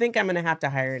just don't think I'm going to have to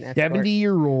hire an escort.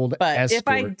 70-year-old but escort. If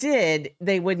I did,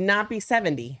 they would not be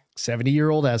 70.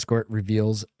 70-year-old escort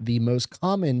reveals the most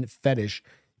common fetish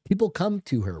people come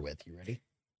to her with. You ready?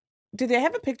 Do they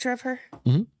have a picture of her?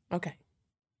 Mm-hmm. Okay.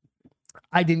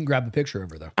 I didn't grab a picture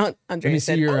of her though. Andrea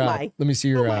said, let me see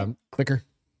your clicker.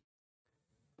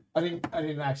 I didn't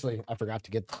actually. I forgot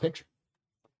to get the picture.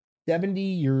 70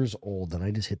 years old, and I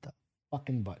just hit the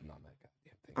fucking button on that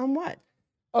goddamn thing. On what?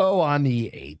 Oh, on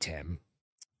the ATEM.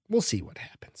 We'll see what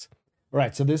happens. All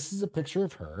right, so this is a picture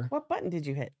of her. What button did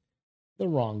you hit? The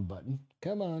wrong button.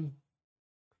 Come on.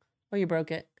 Oh, you broke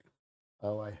it.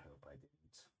 Oh, I hope I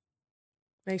didn't.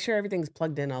 Make sure everything's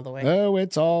plugged in all the way. Oh,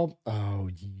 it's all. Oh,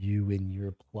 you and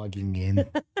your plugging in.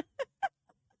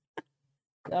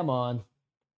 Come on.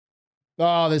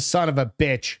 Oh, this son of a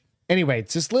bitch. Anyway,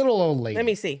 it's this little old lady. Let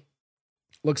me see.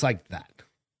 Looks like that.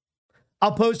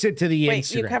 I'll post it to the Instagram.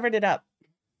 Wait, you covered it up.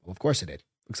 Well, of course I did.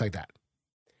 Looks like that.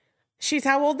 She's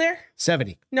how old there?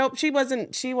 70. Nope, she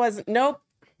wasn't. Nope.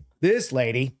 This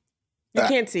lady. You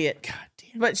can't see it. God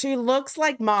damn. But she looks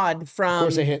like Maud from Of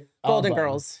course I hit Golden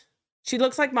Girls. She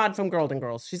looks like Maud from Golden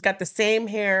Girls. She's got the same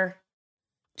hair,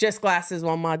 just glasses,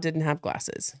 while Maud didn't have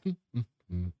glasses.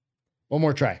 One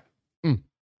more try.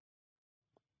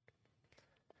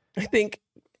 I think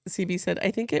CB said,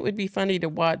 I think it would be funny to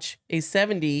watch a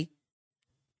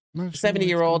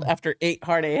 70-year-old after 8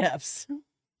 hard AFs.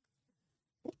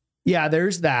 Yeah,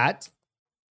 there's that.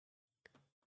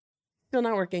 Still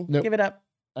not working. Nope. Give it up.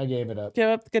 I gave it up. Give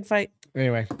up the good fight.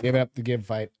 Anyway, give it up the give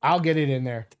fight. I'll get it in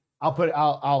there.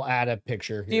 I'll add a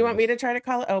picture. Do you want me to try to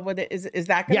call it? Oh, but is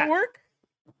that going to work?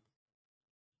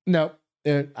 No,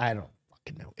 I don't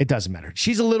fucking know. It doesn't matter.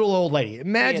 She's a little old lady.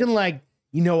 Imagine like,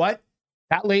 you know what?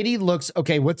 That lady looks,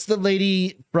 okay, what's the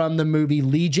lady from the movie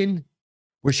Legion?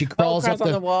 Where she crawls up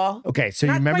on the wall. Okay, so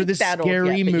Not you remember quite this that old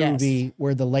scary yet, but movie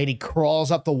where the lady crawls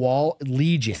up the wall?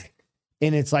 Legion.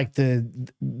 And it's like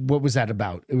what was that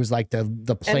about? It was like the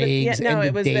plagues.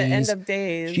 It was the end of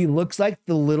days. She looks like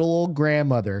the little old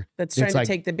grandmother that's trying to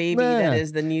take the baby that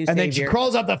is the new and savior. then she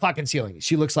crawls up the fucking ceiling.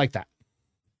 She looks like that.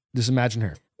 Just imagine her.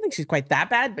 I don't think she's quite that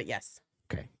bad, but yes.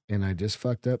 Okay. And I just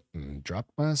fucked up and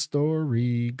dropped my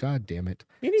story. God damn it.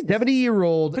 You need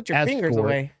 70-year-old put your fingers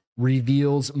away.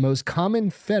 Reveals most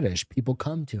common fetish people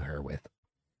come to her with.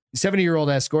 The 70-year-old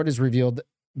escort has revealed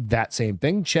that same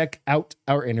thing. Check out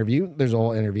our interview. There's a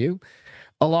whole interview.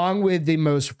 Along with the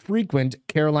most frequent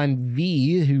Caroline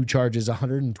V, who charges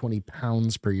 120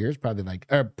 pounds per year. It's probably like,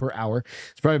 per hour.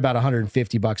 It's probably about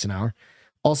 $150 an hour.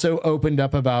 Also opened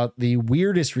up about the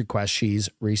weirdest requests she's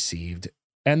received.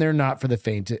 And they're not for the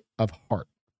faint of heart.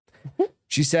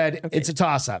 She said, It's a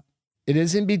toss-up. It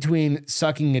is in between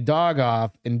sucking a dog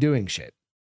off and doing shit.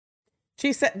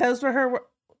 She said those were her.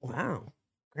 Wow.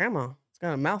 Grandma's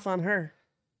got a mouth on her.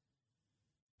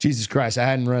 Jesus Christ. I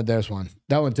hadn't read this one.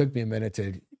 That one took me a minute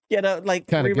to get a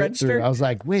kind of get through. I was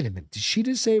like, wait a minute. Did she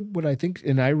just say what I think?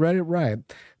 And I read it right.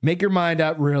 Make your mind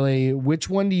up, really. Which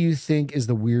one do you think is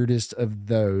the weirdest of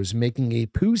those? Making a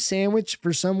poo sandwich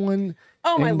for someone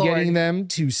and getting them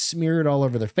to smear it all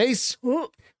over their face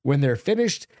when they're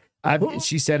finished.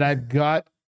 She said, I've got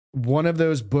one of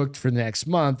those booked for next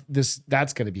month.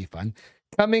 That's going to be fun.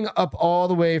 Coming up all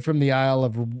the way from the Isle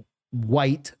of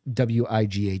Wight,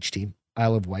 Wight,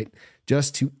 Isle of Wight,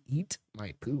 just to eat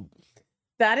my poo.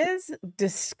 That is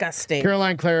disgusting.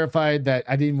 Caroline clarified that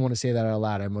I didn't even want to say that out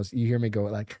loud. You hear me go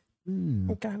like,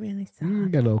 It got really got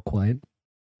a little quiet.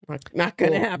 Not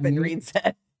going to happen, Reed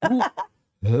said.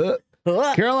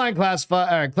 Caroline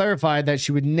clarified that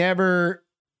she would never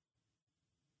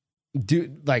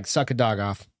suck a dog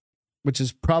off, which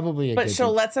is probably But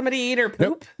she'll let somebody eat her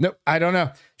poop? Nope, I don't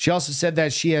know. She also said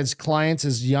that she has clients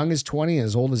as young as 20 and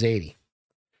as old as 80.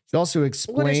 She also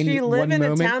explained Does she live in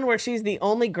a town where she's the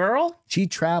only girl? She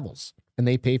travels and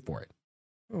they pay for it.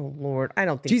 Oh, Lord. I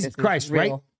don't think Jesus Christ,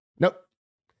 right? Nope.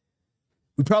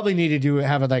 We probably need to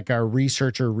have our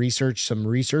researcher research some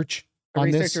research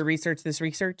on this. Research this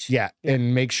research? Yeah,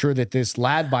 and make sure that this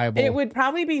lad Bible. It would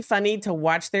probably be funny to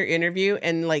watch their interview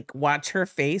and watch her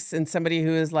face and somebody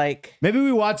who is like. Maybe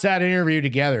we watch that interview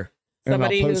together.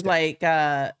 Somebody who's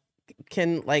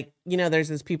can there's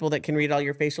those people that can read all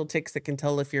your facial tics that can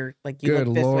tell if you're you Good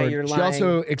look this Lord. way, you're lying. She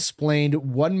also explained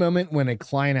one moment when a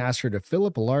client asked her to fill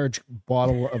up a large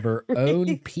bottle of her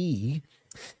own pee,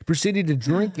 proceeded to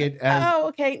drink it as. Oh,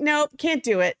 okay. Nope, can't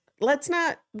do it. Let's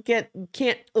not can't.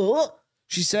 Ugh.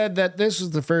 She said that this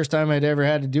was the first time I'd ever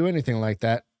had to do anything like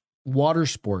that. Water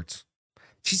sports.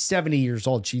 She's 70 years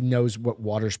old. She knows what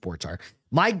water sports are.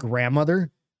 My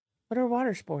grandmother. What are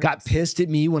water sports? Got pissed at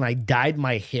me when I dyed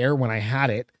my hair when I had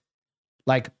it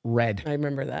red. I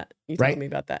remember that. You told me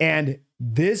about that. And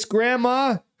this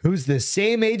grandma, who's the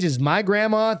same age as my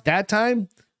grandma at that time,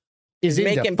 is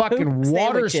into fucking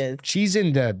water. She's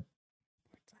into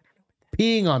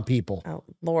peeing on people. Oh,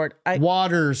 Lord.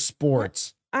 Water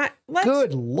sports.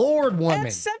 Good Lord, woman.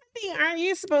 At 70, aren't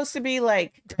you supposed to be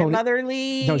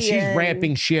motherly? No, she's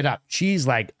ramping shit up. She's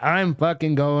like, I'm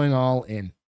fucking going all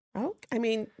in. Oh, I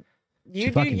mean,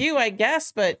 you do you, I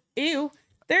guess, but ew.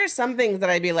 There's some things that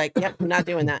I'd be like, yep, I'm not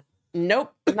doing that.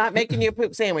 Nope, I'm not making you a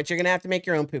poop sandwich. You're going to have to make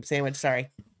your own poop sandwich. Sorry.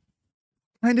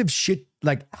 Kind of shit,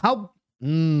 how,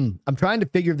 I'm trying to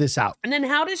figure this out. And then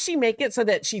how does she make it so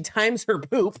that she times her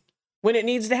poop when it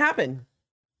needs to happen?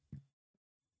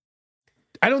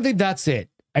 I don't think that's it.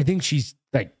 I think she's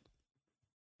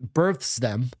births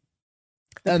them.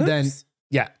 Then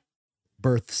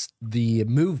births the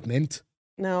movement.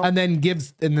 No. And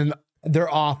then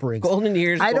their offerings. Golden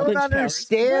years. I don't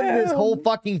understand this whole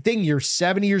fucking thing. You're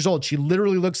 70 years old. She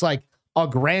literally looks like a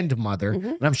grandmother. Mm-hmm.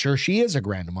 And I'm sure she is a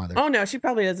grandmother. Oh, no, she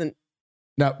probably doesn't.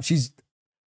 No,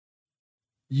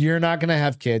 you're not going to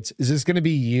have kids. Is this going to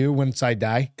be you once I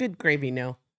die? Good gravy,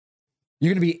 no.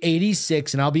 You're going to be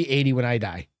 86 and I'll be 80 when I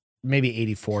die. Maybe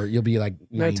 84. You'll be 90.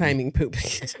 No timing poop.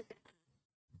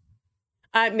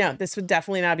 No, this would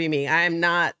definitely not be me. I am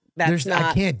not. I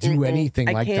can't do anything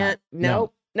like that. I can't.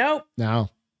 Nope. No.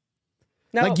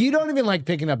 You don't even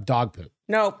picking up dog poop.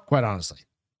 Nope. Quite honestly.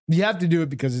 You have to do it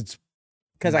because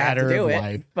I have to do it.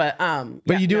 Life.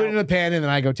 But you do it in a pan and then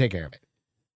I go take care of it.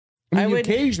 I would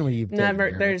occasionally you've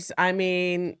never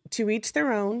to each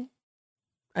their own.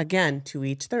 Again, to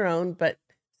each their own, but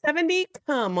 70,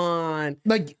 come on.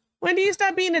 When do you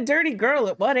stop being a dirty girl?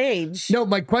 At what age? No,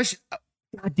 my question,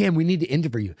 God damn, we need to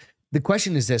interview you. The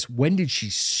question is this: when did she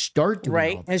start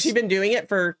doing all this? Has she been doing it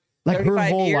for her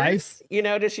whole years?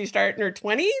 Life? Does she start in her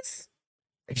 20s?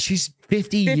 She's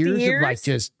 50 years of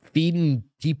just feeding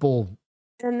people.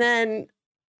 And then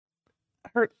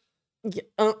her,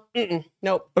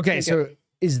 nope. Okay, so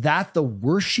is that the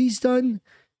worst she's done?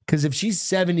 Because if she's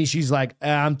 70, she's like,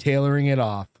 I'm tailoring it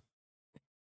off.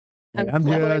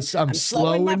 I'm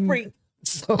slowing my freak. I'm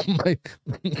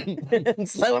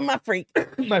slowing my freak.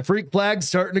 My freak flag's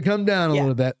starting to come down a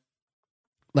little bit.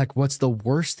 What's the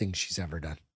worst thing she's ever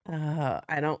done?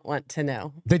 I don't want to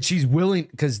know. That she's willing,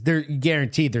 because they're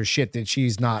guaranteed there's shit that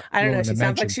she's not. I don't know. She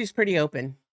sounds like she's pretty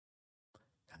open.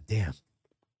 God damn.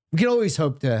 We can always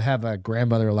hope to have a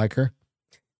grandmother like her.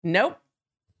 Nope.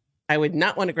 I would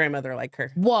not want a grandmother like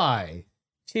her. Why?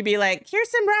 She'd be like, here's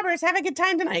some rubbers. Have a good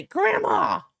time tonight.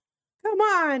 Grandma, come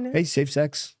on. Hey, safe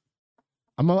sex.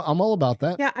 I'm all about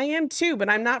that. Yeah, I am too, but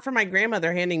I'm not for my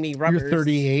grandmother handing me rubbers. You're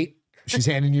 38. She's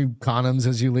handing you condoms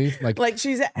as you leave. Like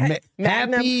she's happy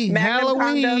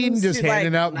Halloween. Condoms. Just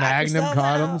handing out Magnum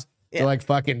condoms to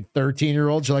fucking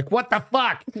 13-year-olds. You're like, what the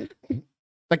fuck?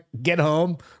 Get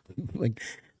home. The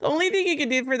only thing you can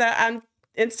do for that on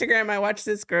Instagram, I watched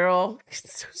this girl.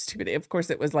 It's so stupid. Of course,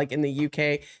 it was in the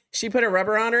UK. She put a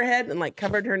rubber on her head and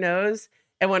covered her nose.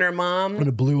 And when her mom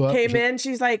came in,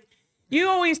 she's like, you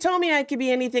always told me I could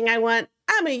be anything I want.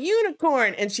 I'm a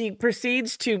unicorn. And she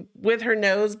proceeds to, with her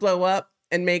nose, blow up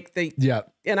and make the... Yeah.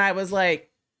 And I was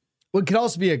like... Well, it could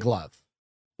also be a glove.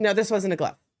 No, this wasn't a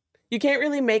glove. You can't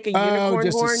really make a unicorn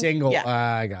just horn. a single... Yeah.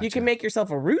 I got you can make yourself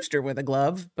a rooster with a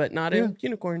glove, but not a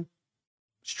unicorn.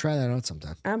 Just try that out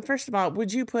sometime. First of all,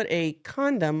 would you put a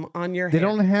condom on your They hair?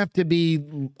 don't have to be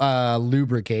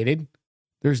lubricated.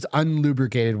 There's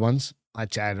unlubricated ones,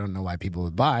 which I don't know why people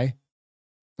would buy.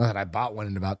 Not that I bought one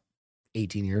in about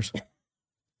 18 years.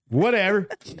 Whatever.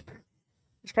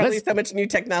 There's probably so much new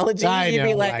technology. You'd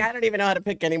be like, I don't even know how to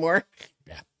pick anymore.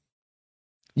 Yeah.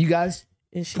 You guys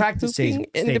practice safe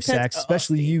sex,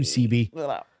 especially you,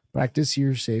 CB. Practice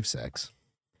your safe sex.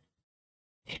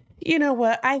 You know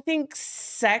what? I think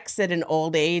sex at an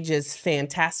old age is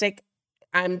fantastic.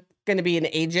 I'm going to be an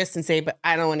ageist and say, but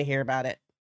I don't want to hear about it.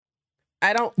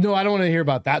 No, I don't want to hear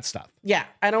about that stuff. Yeah,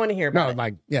 I don't want to hear about it.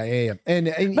 Like, yeah. And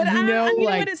but you know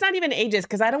what? It's not even ageist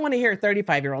because I don't want to hear a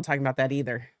 35-year-old talking about that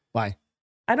either. Why?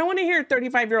 I don't want to hear a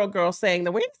 35-year-old girl saying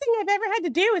the weirdest thing I've ever had to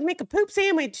do is make a poop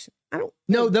sandwich.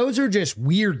 No, those are just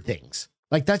weird things.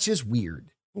 Like, that's just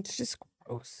weird. It's just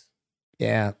gross.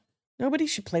 Yeah. Nobody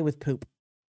should play with poop.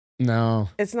 No.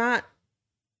 It's not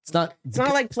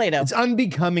like Play-Doh. It's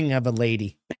unbecoming of a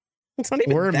lady. It's not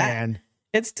even or a that. man.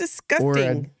 It's disgusting. Or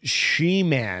a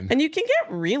she-man. And you can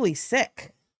get really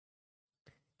sick.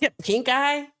 Get pink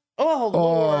eye. Oh,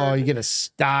 Lord. You get a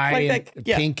sty, like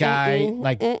pink eye.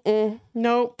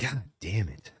 Nope. God damn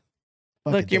it.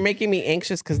 Look, you're making me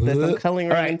anxious because I'm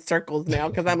coloring around in circles now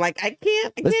because I'm like, I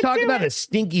can't. Let's talk about a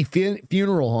stinky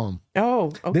funeral home.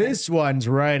 Oh, okay. This one's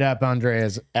right up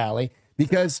Andrea's alley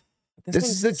because this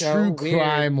is the so true weird.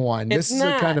 crime one. It's this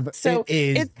not. is a kind of So it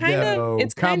is. it's kind though. of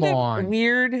it's Come kind on. of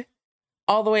weird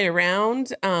all the way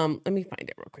around. Let me find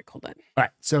it real quick. Hold on. All right.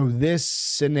 So this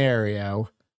scenario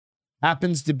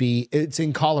happens to be it's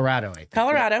in Colorado. I think.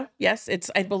 Colorado, yes.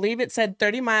 I believe it said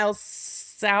 30 miles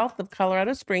south of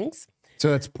Colorado Springs.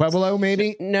 So it's Pueblo,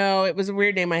 maybe? No, it was a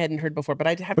weird name I hadn't heard before, but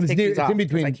I'd have to take these it's off in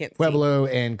between I can't Pueblo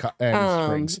and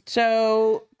Springs.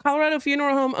 So Colorado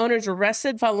funeral home owners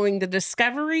arrested following the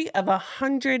discovery of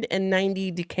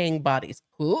 190 decaying bodies.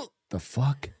 Ooh. The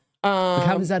fuck?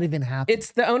 How does that even happen?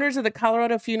 It's the owners of the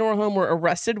Colorado funeral home were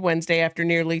arrested Wednesday after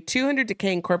nearly 200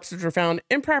 decaying corpses were found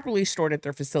improperly stored at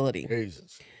their facility.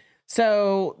 Jesus.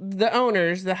 So the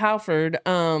owners, the Halford,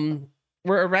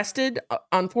 were arrested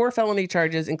on 4 felony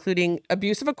charges, including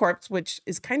abuse of a corpse, which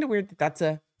is kind of weird that that's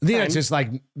a crime. Yeah, it's just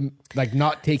like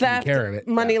not taking Theft, care of it.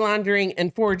 Money laundering,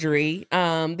 and forgery.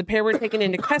 The pair were taken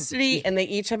into custody, and they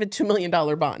each have a $2 million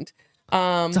bond.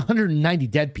 It's 190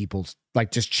 dead people, like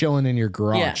just chilling in your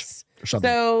garage. Yes. Or something.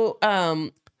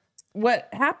 So, what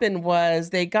happened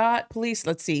was they got police.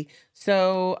 Let's see.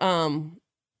 So,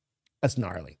 that's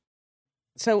gnarly.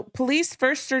 So police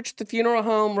first searched the funeral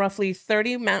home roughly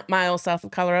 30 miles south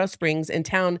of Colorado Springs in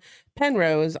town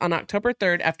Penrose on October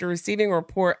 3rd after receiving a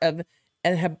report of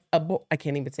I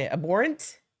can't even say it,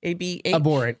 abhorrent, A-B-H.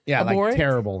 Abhorrent. Yeah, abhorrent like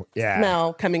terrible. Yeah.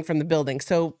 smell coming from the building.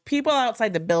 So people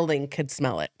outside the building could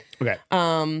smell it. Okay.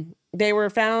 They were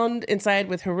found inside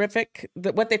with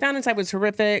what they found inside was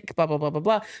horrific, blah, blah, blah, blah,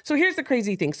 blah. So here's the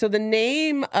crazy thing. So the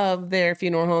name of their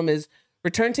funeral home is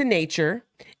Return to Nature,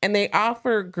 and they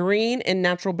offer green and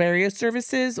natural burial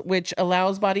services, which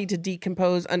allows body to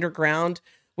decompose underground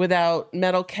without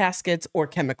metal caskets or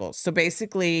chemicals. So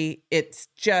basically, it's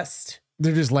just...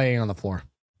 They're just laying on the floor.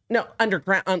 No,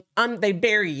 underground. They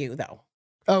bury you, though.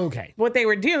 Oh, okay. What they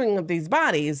were doing with these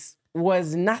bodies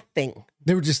was nothing.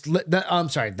 They were just... I'm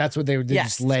sorry. That's what they were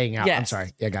just laying out. Yes. I'm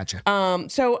sorry. Yeah, gotcha.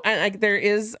 So there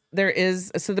is...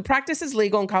 So the practice is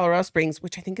legal in Colorado Springs,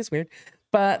 which I think is weird.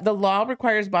 But the law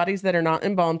requires bodies that are not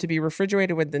embalmed to be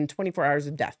refrigerated within 24 hours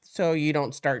of death, so you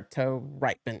don't start to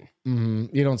ripen. Mm-hmm.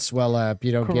 You don't swell up.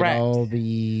 You don't get all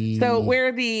the. So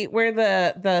where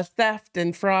the theft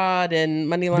and fraud and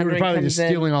money laundering they were probably comes just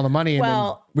stealing all the money. And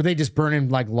then, were they just burning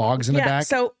like logs in the back?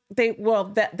 So they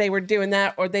were doing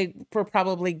that, or they were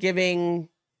probably giving.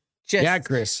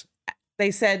 Chris.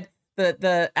 They said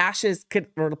the ashes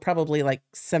were probably like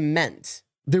cement.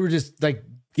 They were just like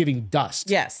giving dust.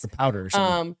 Yes. Or powder or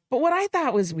something. But what I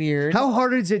thought was weird. How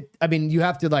hard is it? I mean, you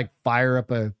have to like fire up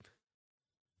that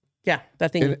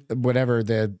thing. Whatever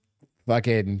the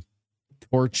fucking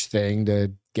torch thing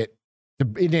to get.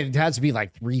 It has to be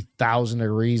like 3,000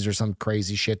 degrees or some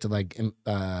crazy shit to like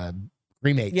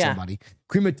cremate somebody.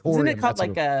 Crematorium. Isn't it called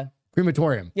like a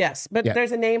crematorium? Yes, but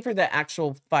there's a name for the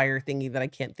actual fire thingy that I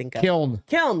can't think of. Kiln.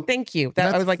 Thank you.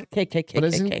 I was like KKK. But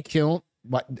isn't kiln?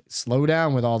 What? Slow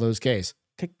down with all those Ks.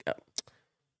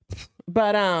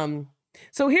 But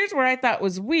so here's where I thought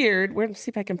was weird. Let's see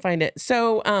if I can find it.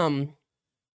 So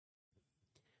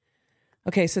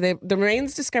okay, so the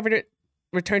remains discovered at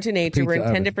Return to Nature were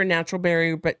intended for natural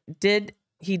burial, but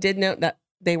he did note that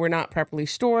they were not properly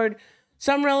stored.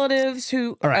 Some relatives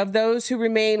of those who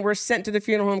remain were sent to the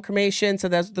funeral home cremation, so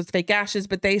those fake ashes.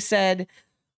 But they said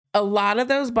a lot of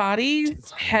those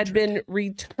bodies had been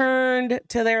returned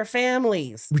to their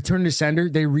families. Return to sender?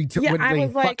 They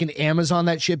fucking Amazon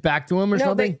that shit back to them or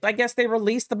something? I guess they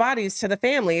released the bodies to the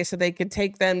family so they could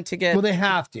take them to get... Well, they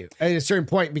have to at a certain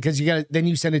point because then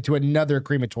you send it to another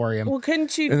crematorium. Well,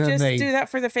 couldn't you just do that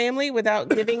for the family without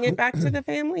giving it back to the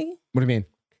family? What do you mean?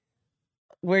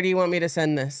 Where do you want me to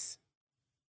send this?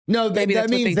 No, that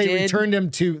means they returned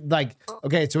them to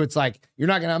okay, so it's like,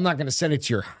 I'm not gonna send it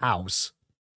to your house.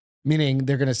 Meaning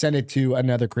they're going to send it to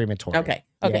another crematorium. Okay.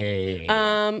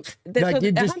 Yeah.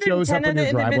 It just shows up in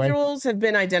your driveway. Individuals have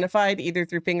been identified either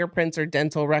through fingerprints or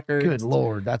dental records. Good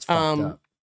Lord, that's fucked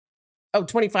up.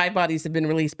 25 bodies have been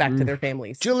released back to their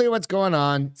families. Julia, what's going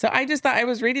on? So I just thought, I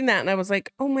was reading that and I was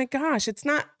like, oh my gosh, it's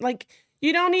not like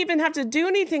you don't even have to do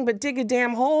anything but dig a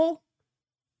damn hole.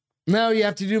 No, you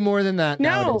have to do more than that.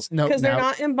 No, because they're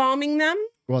not embalming them.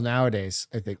 Well, nowadays,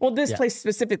 I think. Well, this place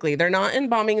specifically, they're not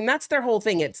embalming, and that's their whole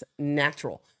thing. It's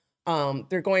natural.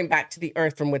 They're going back to the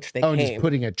earth from which they came. Just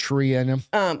putting a tree in them.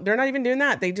 They're not even doing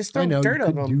that. They just throw dirt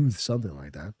over them. Do something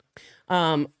like that.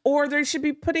 Or they should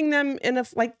be putting them in I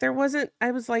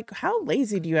was like, how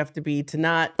lazy do you have to be to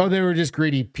not? Oh, they were just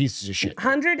greedy pieces of shit.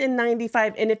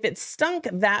 195. And if it stunk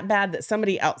that bad that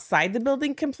somebody outside the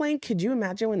building complained, could you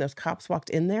imagine when those cops walked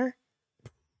in there?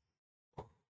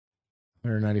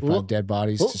 195 dead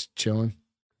bodies just chilling.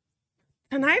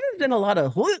 Tonight has been a lot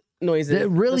of noises.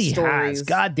 It really has.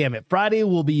 God damn it. Friday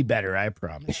will be better. I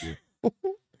promise you.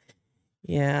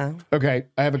 Yeah. Okay.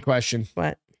 I have a question.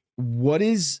 What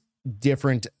is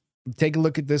different? Take a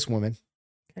look at this woman.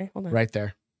 Okay. Hold on. Right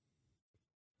there.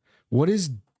 What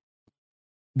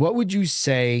would you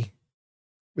say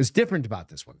was different about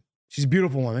this woman? She's a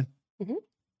beautiful woman. Mm-hmm.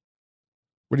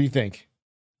 What do you think?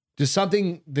 Just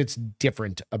something that's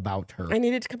different about her. I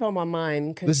needed to come on my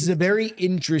mind. This is a very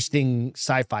interesting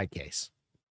sci-fi case.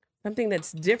 Something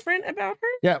that's different about her?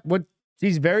 Yeah.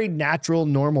 She's very natural,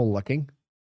 normal looking.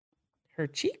 Her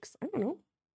cheeks? I don't know.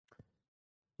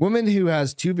 Woman who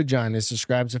has 2 vaginas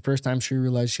describes the first time she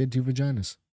realized she had 2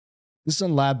 vaginas. This is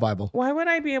on Lab Bible. Why would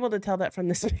I be able to tell that from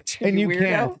this picture? And you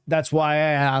can't. That's why I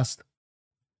asked.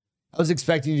 I was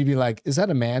expecting you to be like, is that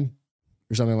a man?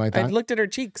 Or something like that. I looked at her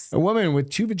cheeks. A woman with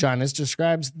 2 vaginas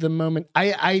describes the moment.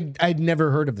 I'd never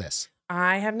heard of this.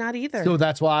 I have not either. So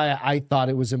that's why I thought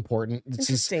it was important.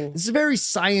 Interesting. This is a very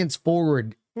science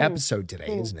forward episode today,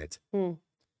 isn't it?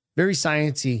 Very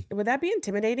sciencey. Would that be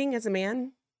intimidating as a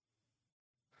man?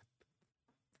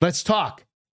 Let's talk.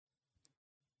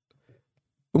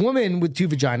 A woman with 2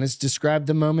 vaginas described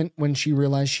the moment when she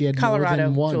realized she had more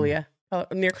than one. Julia.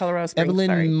 Near Colorado Springs.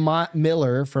 Evelyn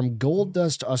Miller from Gold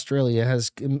Dust, Australia, has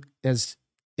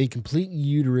a complete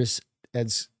uterus.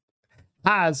 Has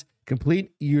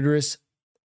complete uterus.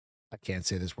 I can't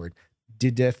say this word.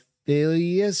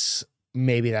 Didaphilius.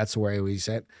 Maybe that's the way we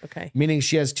say it. Okay. Meaning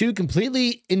she has 2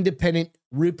 completely independent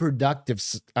reproductive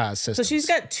systems. So she's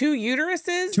got 2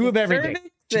 uteruses. 2 of everything.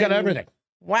 She got everything.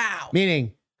 Wow.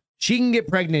 Meaning she can get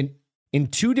pregnant in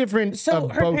 2 different. So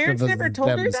her parents never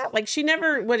told her that? Like she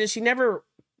never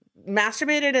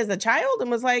masturbated as a child and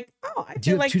was like, oh, I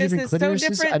feel like this is so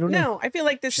different. I don't know. No, I feel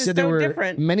like this is so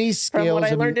different. Many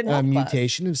scales of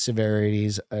mutation of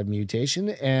severities of mutation,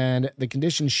 and the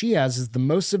condition she has is the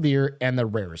most severe and the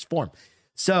rarest form.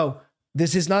 So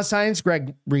this is not science,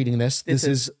 Greg, reading this. This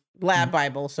is Lab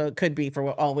Bible, so it could be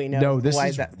for all we know. No, this why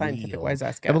is that scientific? Why is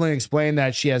that? Evelyn explained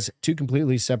that she has 2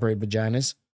 completely separate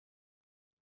vaginas.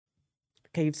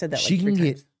 Okay, you've said that like 3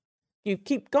 times. You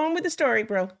keep going with the story,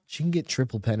 bro. She can get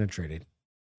triple penetrated.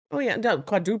 Oh yeah, no,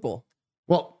 quadruple.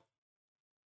 Well,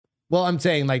 I'm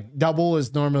saying like double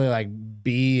is normally like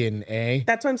B and A.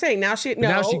 That's what I'm saying. Now she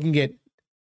can get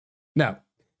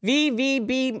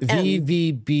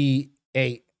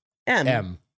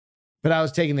VVBA-M. But I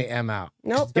was taking the M out.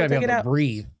 Nope, she's gotta be able to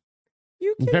breathe.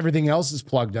 If everything else is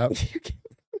plugged up,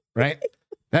 right?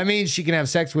 That means she can have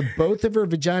sex with both of her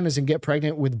vaginas and get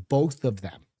pregnant with both of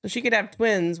them. So she could have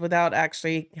twins without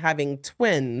actually having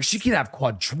twins. She could have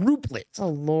quadruplets. Oh,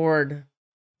 Lord.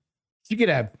 She could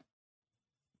have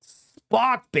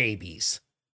Spock babies.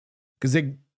 Because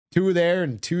 2 there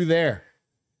and 2 there.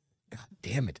 God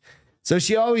damn it. So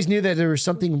she always knew that there was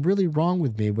something really wrong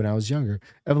with me when I was younger.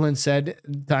 Evelyn said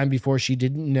time before she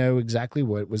didn't know exactly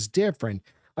what was different.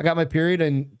 I got my period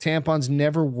and tampons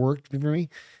never worked for me.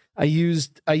 I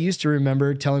used to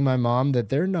remember telling my mom that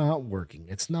they're not working.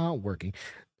 It's not working.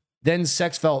 Then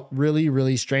sex felt really,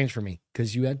 really strange for me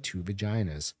because you had 2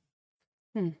 vaginas.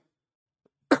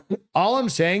 All I'm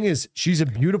saying is she's a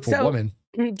beautiful woman.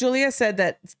 Julia said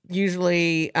that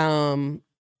usually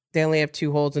They only have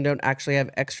 2 holes and don't actually have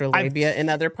extra labia in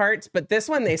other parts. But this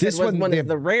one they said was one of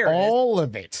the rarest. All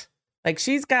of it. Like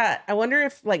she's got, I wonder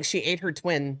if like she ate her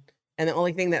twin and the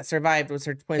only thing that survived was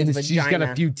her twin's vagina. She's got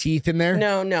a few teeth in there.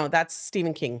 No, that's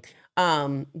Stephen King.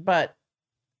 But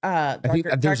I think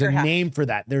there's a name for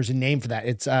that. There's a name for that.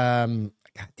 It's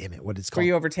God damn it, what it's called? Where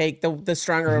you overtake the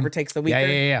stronger overtakes the weaker.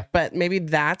 Yeah. But maybe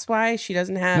that's why she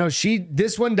doesn't have. No,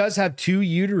 this one does have 2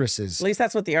 uteruses. At least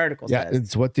that's what the article says. Yeah,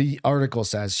 it's what the article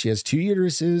says. She has 2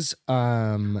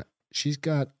 uteruses. She's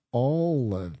got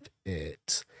all of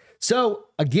it. So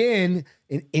again,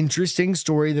 an interesting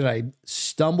story that I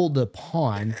stumbled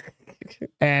upon,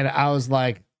 and I was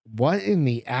like, "What in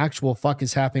the actual fuck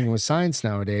is happening with science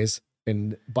nowadays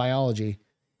in biology?"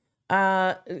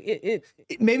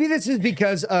 Maybe this is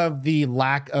because of the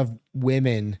lack of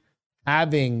women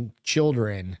having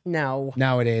children. No,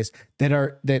 nowadays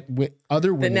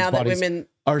other women's bodies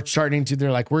are starting to. They're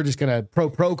like, we're just gonna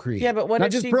procreate. Yeah, but what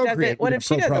if she doesn't? What if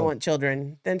she doesn't want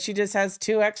children? Then she just has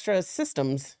 2 extra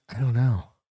systems. I don't know.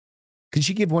 Could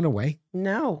she give one away?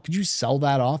 No. Could you sell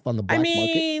that off on the black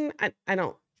market? I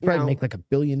don't. Probably make like $1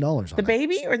 billion on the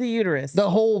baby or the uterus. The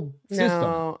whole system.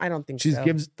 No, I don't think so. She just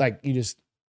gives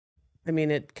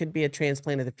it could be a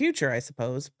transplant of the future, I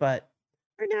suppose, but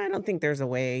right now I don't think there's a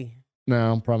way.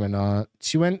 No, probably not.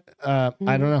 She went, I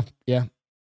don't know. Yeah.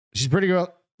 She's a pretty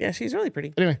girl. Yeah, she's really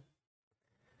pretty. Anyway.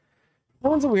 That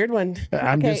one's a weird one.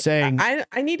 I'm just saying. I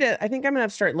think I'm going to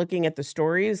start looking at the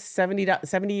stories.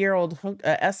 70-year-old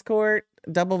escort,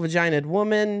 double vaginaed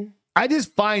woman. I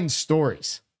just find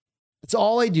stories. It's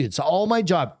all I do. It's all my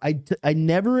job. I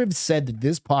never have said that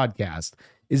this podcast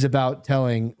is about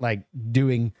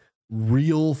doing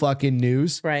real fucking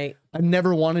news. Right. I've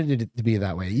never wanted it to be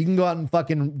that way. You can go out and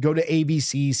fucking go to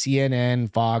ABC,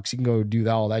 CNN, Fox. You can go do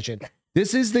all that shit.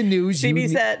 This is the news.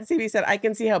 CB said, I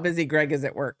can see how busy Greg is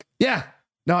at work. Yeah.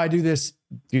 No, I do this.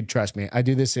 Dude, trust me. I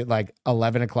do this at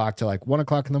 11 o'clock to 1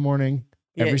 o'clock in the morning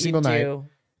every single night.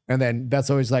 And then that's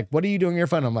always what are you doing on your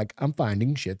phone? I'm like, I'm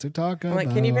finding shit to talk about.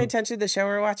 Can you pay attention to the show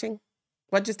we're watching?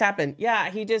 What just happened? Yeah,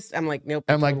 I'm like, nope.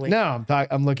 I'm totally. No,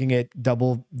 I'm looking at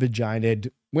double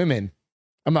vaginaed women.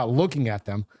 I'm not looking at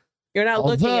them. You're not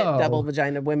looking at double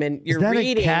vaginaed women. You're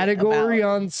reading a category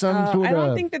on some sort of. I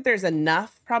don't think that there's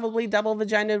enough probably double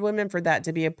vaginaed women for that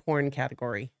to be a porn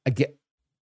category. I get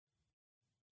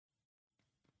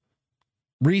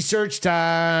research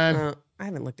time. I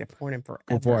haven't looked at porn in forever.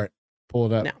 Go for it. Pull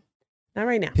it up. No, not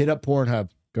right now. Hit up Pornhub.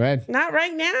 Go ahead. Not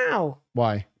right now.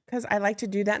 Why? Because I like to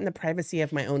do that in the privacy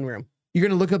of my own room. You're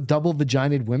going to look up double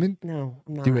vaginaed women? No,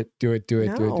 I'm not. Do it.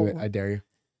 I dare you.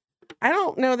 I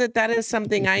don't know that is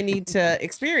something I need to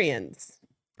experience.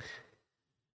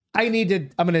 I'm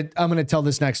going to tell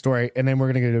this next story and then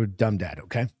we're going to go to Dumb Dad.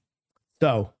 Okay.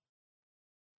 So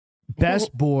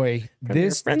best boy,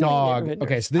 this dog.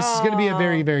 Okay. So this is going to be a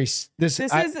very, very, this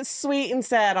is sweet and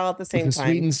sad all at the same time.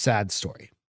 Sweet and sad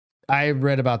story. I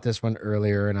read about this one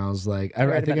earlier and I was like,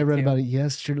 I think I read about it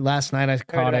yesterday. Last night I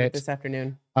caught it this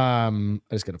afternoon. I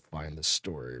just got to find the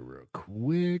story real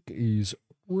quick. He's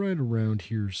right around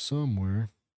here somewhere.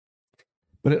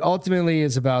 But it ultimately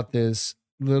is about this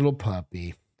little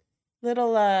puppy. What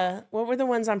were the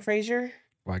ones on Frasier?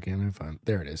 Why can't I find?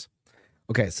 There it is.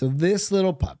 Okay, so this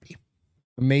little puppy,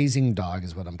 amazing dog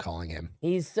is what I'm calling him.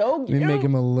 He's so cute. Let me make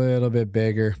him a little bit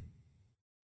bigger.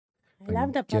 I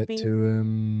love the puppy. Get to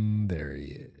him. There he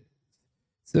is.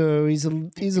 So he's a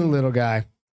little guy.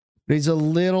 But he's a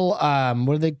little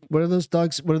what are those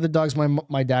dogs? What are the dogs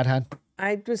my dad had?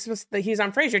 He's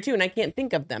on Frasier too, and I can't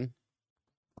think of them.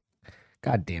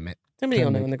 God damn it. Somebody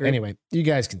will know in the group. Anyway, you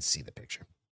guys can see the picture.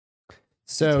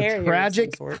 So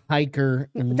tragic hiker.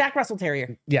 Jack Russell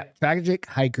Terrier. Yeah. Tragic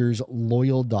hiker's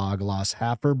loyal dog lost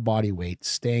half her body weight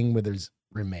staying with his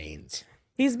remains.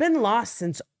 He's been lost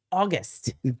since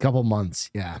August. A couple months.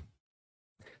 Yeah.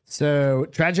 So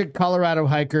tragic Colorado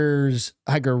hiker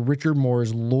Richard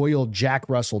Moore's loyal Jack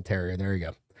Russell Terrier. There you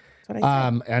go. That's what I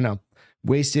said. I know.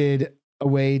 Wasted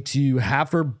away to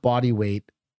half her body weight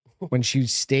when she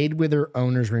stayed with her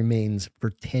owner's remains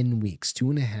for 10 weeks,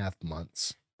 2.5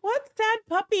 months. What's that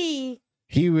puppy?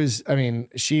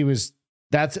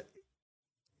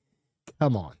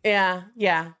 Come on.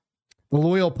 Yeah. The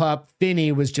loyal pup,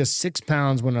 Finney, was just 6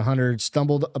 pounds when a hunter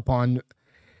stumbled upon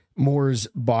Moore's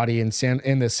body in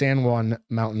the San Juan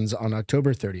Mountains on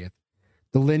October 30th.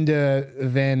 The Linda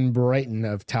Van Brighton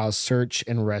of Taos Search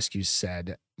and Rescue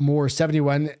said Moore,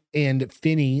 71, and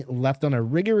Finney left on a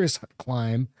rigorous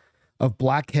climb of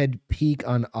Blackhead Peak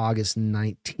on August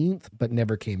 19th, but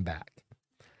never came back.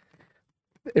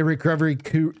 A recovery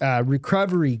crew. A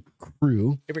recovery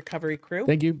crew.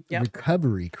 Thank you. Yep.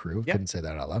 Recovery crew. Yep. Couldn't say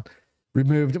that out loud.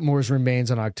 removed Moore's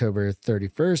remains on October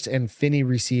 31st, and Finney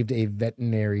received a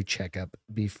veterinary checkup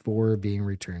before being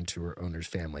returned to her owner's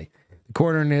family. The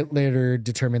coroner later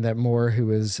determined that Moore,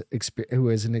 who is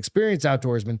an experienced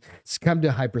outdoorsman, succumbed to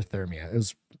hyperthermia. It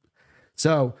was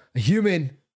so a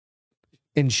human,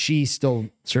 and she still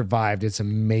survived. It's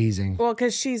amazing. Well,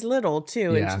 because she's little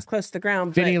too, and she's close to the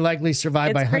ground. Finney likely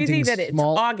survived by hunting small. It's crazy that it's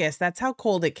August. That's how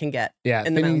cold it can get. Yeah,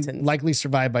 in the mountains. Likely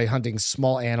survived by hunting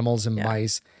small animals and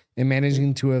mice, and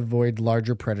managing to avoid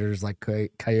larger predators like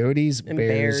coyotes,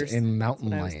 bears, and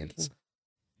mountain lions.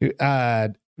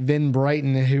 Vin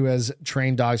Brighton, who has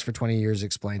trained dogs for 20 years,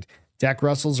 explained, Jack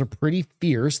Russells are pretty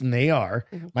fierce, and they are.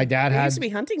 Mm-hmm. My dad had used to be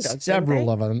hunting dogs, several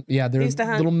of them. Yeah, they're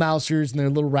little mousers, and they're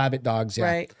little rabbit dogs. Yeah,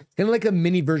 right. Kind of like a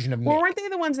mini version of me. Well, weren't they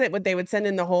the ones that they would send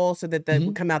in the hole so that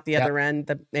would come out the other end,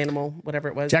 the animal, whatever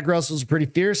it was? Jack Russells are pretty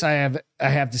fierce, I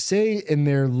have to say, and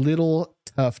they're little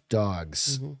tough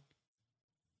dogs. Mm-hmm.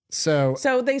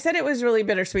 So they said it was really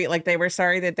bittersweet. Like they were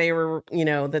sorry that they were,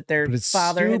 that their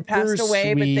father had passed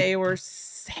away, but they were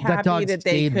happy that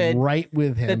they could right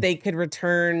with him, that they could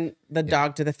return the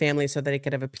dog to the family so that it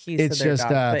could have a piece of their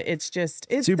dog. But it's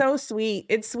so sweet.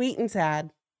 It's sweet and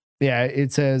sad. Yeah,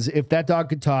 it says if that dog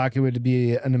could talk, it would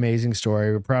be an amazing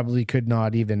story. We probably could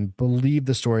not even believe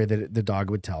the story that the dog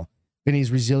would tell.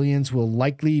 Finney's resilience will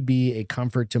likely be a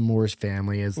comfort to Moore's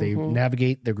family as they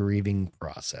navigate the grieving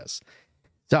process.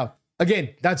 So again,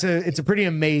 it's a pretty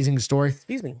amazing story.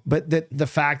 Excuse me. But the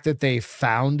fact that they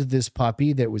found this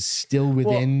puppy that was still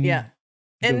within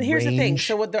And here's the thing.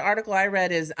 So what the article I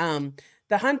read is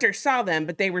the hunter saw them,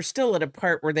 but they were still at a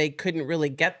part where they couldn't really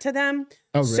get to them.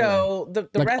 Oh, really? So the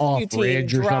like rescue team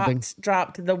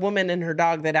dropped the woman and her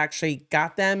dog that actually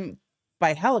got them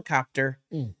by helicopter.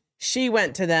 Mm. She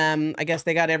went to them. I guess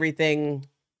they got everything.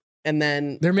 And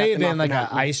then there may have been like an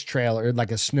ice trail or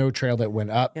like a snow trail that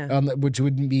went up, which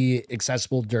wouldn't be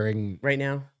accessible during right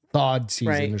now thawed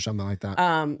season or something like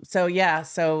that.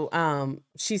 So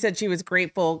she said she was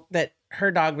grateful that her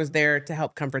dog was there to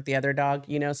help comfort the other dog,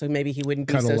 so maybe he wouldn't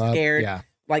be so scared. Yeah.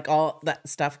 Like all that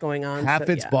stuff going on. Half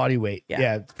its body weight.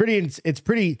 Yeah. It's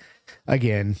pretty,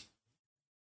 again,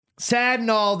 sad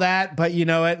and all that, but you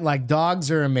know what? Like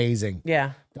dogs are amazing.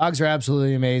 Yeah. Dogs are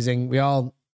absolutely amazing.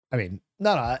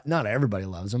 Not everybody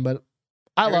loves them, but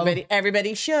I love them.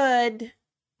 Everybody should.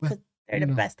 They're the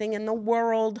best thing in the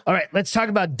world. All right, let's talk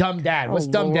about Dumb Dad. What's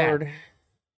Dumb Dad?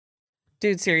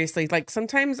 Dude, seriously, like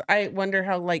sometimes I wonder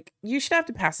how you should have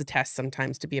to pass a test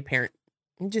sometimes to be a parent.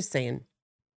 I'm just saying.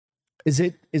 Is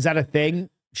that a thing?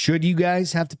 Should you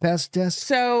guys have to pass a test?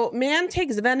 So, man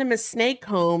takes venomous snake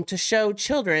home to show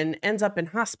children, ends up in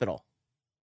hospital.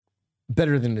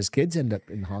 Better than his kids end up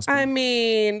in the hospital. I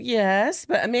mean, yes,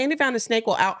 but a man who found a snake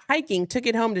while out hiking took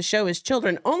it home to show his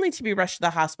children, only to be rushed to the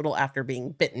hospital after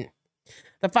being bitten.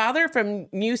 The father from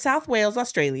New South Wales,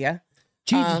 Australia.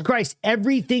 Jesus Christ,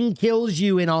 everything kills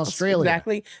you in Australia.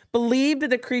 Exactly. Believed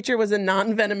the creature was a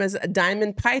non-venomous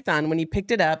diamond python when he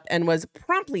picked it up and was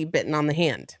promptly bitten on the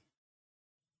hand.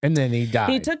 And then he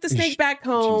died. He took the snake back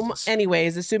home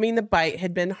anyways, assuming the bite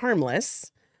had been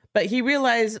harmless. But he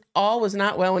realized all was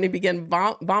not well when he began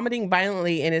vomiting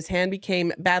violently and his hand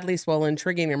became badly swollen,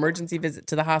 triggering an emergency visit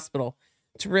to the hospital.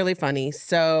 It's really funny.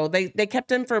 So they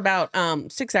kept him for about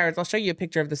 6 hours. I'll show you a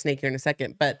picture of the snake here in a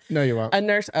second. But no, you won't. A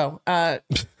nurse. So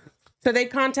they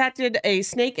contacted a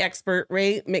snake expert,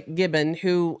 Ray McGibbon,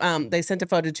 who they sent a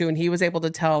photo to, and he was able to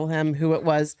tell him who it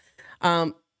was.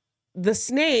 The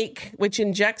snake, which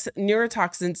injects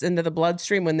neurotoxins into the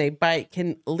bloodstream when they bite,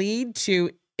 can lead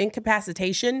to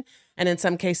incapacitation and in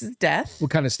some cases death.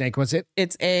 What kind of snake was it?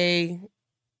 It's a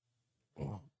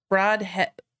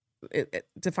broadhead. It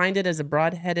defined it as a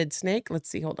broad-headed snake. Let's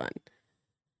see. Hold on.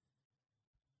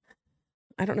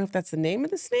 I don't know if that's the name of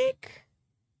the snake.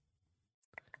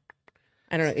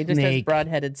 I don't know. It just says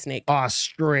broad-headed snake.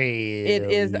 Australia. It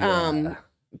is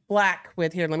black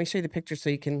with here. Let me show you the picture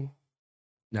so you can.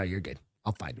 No, you're good.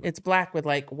 I'll find it. It's black with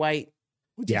like white.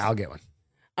 Yeah, I'll get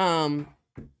one.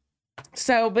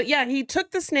 But yeah, he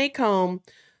took the snake home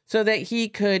so that he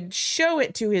could show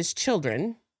it to his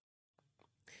children.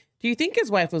 Do you think his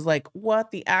wife was like,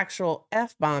 what the actual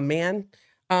F-bomb, man?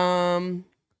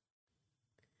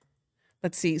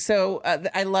 Let's see. So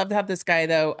I love to have this guy,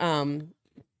 though.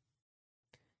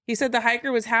 He said the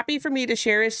hiker was happy for me to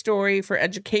share his story for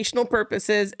educational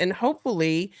purposes, and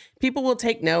hopefully people will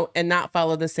take note and not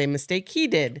follow the same mistake he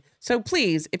did. So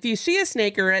please, if you see a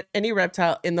snake or any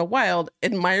reptile in the wild,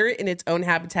 admire it in its own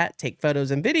habitat, take photos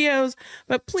and videos,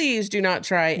 but please do not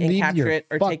try and capture it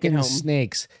or take it home.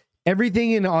 Snakes.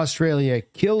 Everything in Australia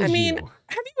kills you. I mean, have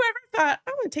you ever thought,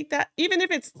 I want to take that, even if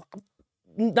it's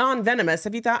non-venomous.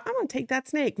 Have you thought, I'm going to take that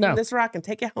snake from this rock and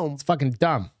take it home? It's fucking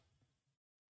dumb.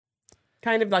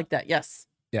 Kind of like that, yes.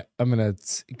 Yeah,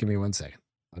 give me 1 second.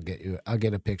 I'll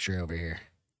get a picture over here.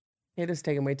 It is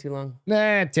taking way too long.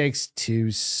 Nah, it takes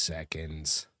 2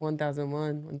 seconds.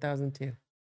 1001, 1002.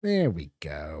 There we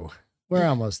go. We're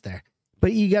almost there.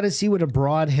 But you got to see what a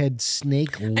broadhead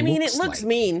snake looks like. I mean, it looks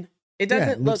mean. It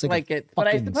doesn't look like it, but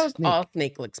I suppose snake. all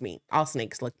snake looks mean. All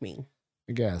snakes look mean.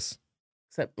 I guess.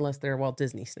 Except unless they're a Walt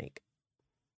Disney snake.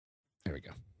 There we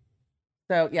go.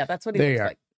 So, yeah, that's what he looks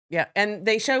like. Yeah, and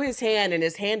they show his hand, and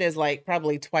his hand is like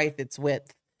probably twice its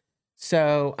width.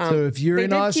 So if you're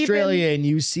in Australia and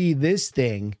you see this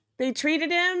thing, they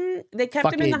treated him. They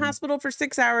kept him in the hospital for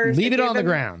 6 hours. Leave it on the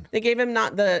ground. They gave him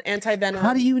not the anti-venom.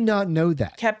 How do you not know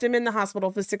that? Kept him in the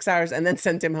hospital for 6 hours and then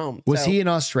sent him home. Was he an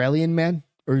Australian man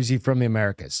or is he from the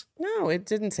Americas? No, it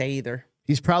didn't say either.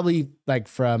 He's probably like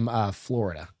from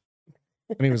Florida.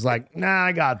 And he was like, nah,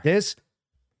 I got this,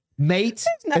 mate.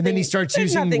 And then he starts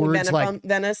using words like,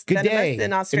 good day.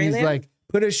 In Australia. And he's like,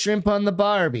 put a shrimp on the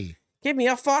Barbie. Give me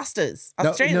a Foster's.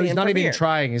 Australian. No, he's not even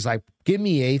trying. He's like, give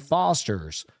me a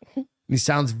Foster's. And he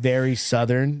sounds very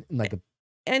Southern, like a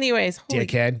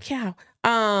dickhead. Cow.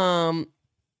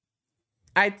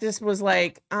 I just was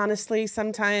like, honestly,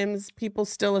 sometimes people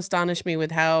still astonish me with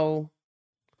how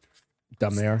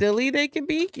dumb they are. Silly they can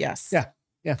be. Yes.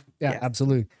 Yeah,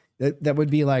 absolutely. That would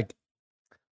be like,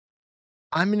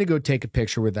 I'm going to go take a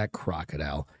picture with that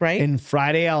crocodile. Right. And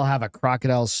Friday, I'll have a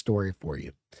crocodile story for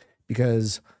you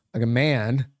because like a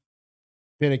man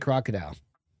bit a crocodile.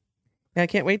 I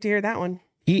can't wait to hear that one.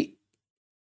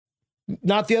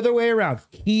 Not the other way around.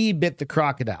 He bit the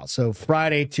crocodile. So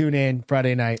Friday, tune in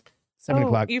Friday night, 7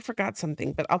 o'clock. You forgot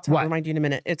something, but I'll remind you in a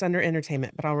minute. It's under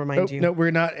entertainment, but I'll remind you. No,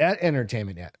 we're not at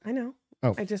entertainment yet. I know.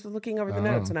 Oh. I just was looking over the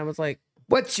notes and I was like,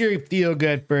 what's your feel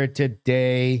good for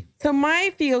today? So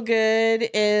my feel good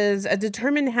is a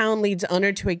determined hound leads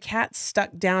owner to a cat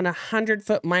stuck down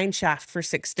 100-foot mine shaft for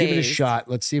 6 days. Give it a shot.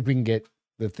 Let's see if we can get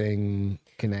the thing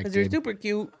connected. Because they're super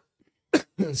cute.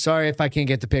 Sorry if I can't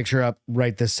get the picture up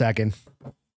right this second.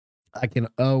 I can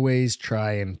always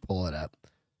try and pull it up.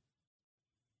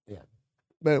 Yeah.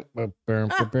 Boom, boom,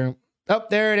 boom, boom. Oh,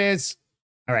 there it is.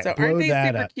 All right. So aren't they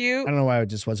super cute? I don't know why it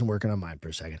just wasn't working on mine for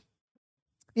a second.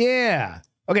 Yeah.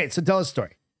 Okay, so tell us a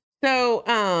story. So,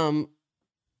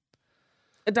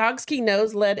 a dog's key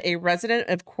nose led a resident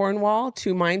of Cornwall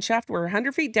to mine shaft where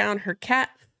 100 feet down, her cat,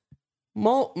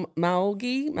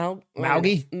 Mowgli,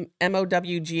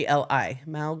 M-O-W-G-L-I,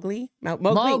 Mowgli.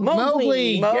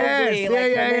 Yes.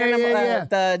 Yeah.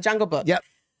 The Jungle Book. Yep.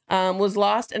 Was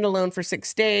lost and alone for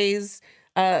 6 days.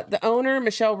 The owner,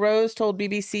 Michelle Rose, told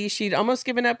BBC she'd almost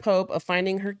given up hope of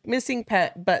finding her missing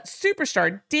pet, but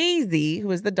superstar Daisy,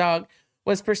 who is the dog,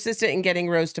 was persistent in getting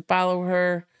Rose to follow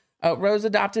her. Rose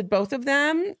adopted both of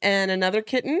them and another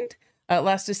kitten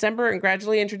last December and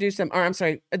gradually introduced them,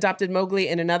 adopted Mowgli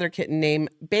and another kitten named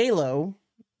Balo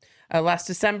last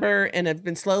December and have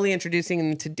been slowly introducing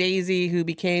them to Daisy, who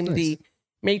became the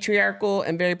matriarchal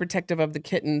and very protective of the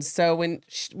kittens. So when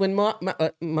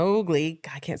Mowgli,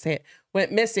 I can't say it,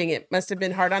 went missing, it must have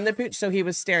been hard on the pooch, so he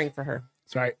was staring for her.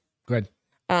 Sorry. Good.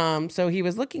 So he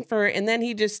was looking for her, and then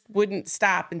he just wouldn't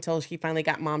stop until she finally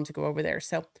got mom to go over there.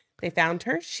 So they found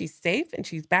her. She's safe, and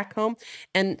she's back home.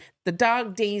 And the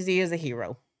dog, Daisy, is a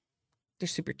hero. They're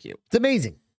super cute. It's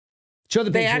amazing. Show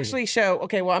the picture. They actually show,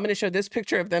 okay, well, I'm going to show this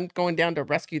picture of them going down to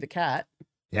rescue the cat.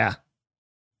 Yeah.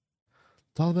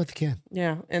 It's all about the cat.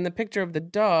 Yeah, and the picture of the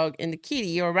dog and the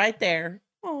kitty are right there.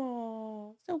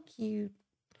 Oh, so cute.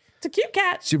 It's a cute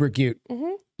cat. Super cute.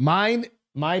 Mm-hmm.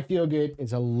 My feel good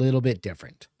is a little bit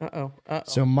different. Uh-oh.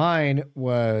 So mine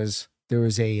was, there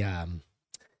was a,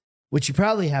 which you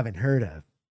probably haven't heard of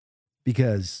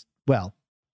because, well,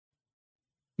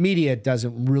 media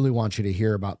doesn't really want you to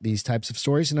hear about these types of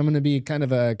stories. And I'm going to be kind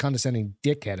of a condescending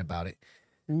dickhead about it.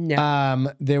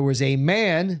 No. There was a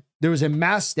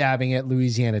mass stabbing at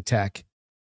Louisiana Tech.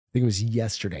 I think it was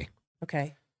yesterday.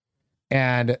 Okay.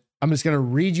 And I'm just going to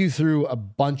read you through a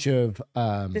bunch of,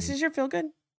 this is your feel good?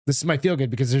 This is my feel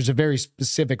good because there's a very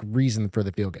specific reason for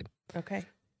the feel good. Okay.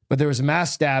 But there was a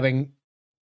mass stabbing.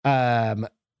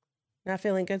 Not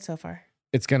feeling good so far.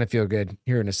 It's going to feel good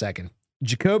here in a second.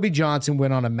 Jacoby Johnson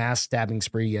went on a mass stabbing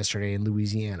spree yesterday in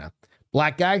Louisiana.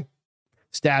 Black guy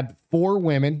stabbed 4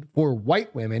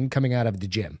 white women coming out of the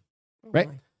gym. Right?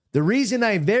 My. The reason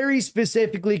I very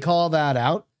specifically call that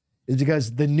out is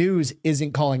because the news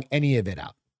isn't calling any of it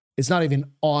out. It's not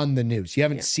even on the news. You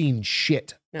haven't seen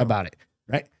shit about it.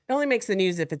 Right? It only makes the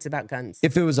news if it's about guns.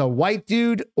 If it was a white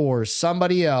dude or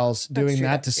somebody else doing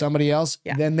that to somebody else,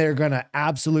 then they're going to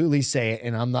absolutely say it.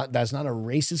 And that's not a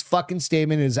racist fucking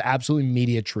statement. It is absolutely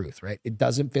media truth, right? It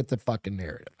doesn't fit the fucking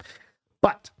narrative.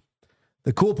 But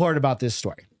the cool part about this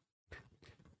story,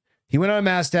 he went on a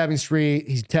mass stabbing spree.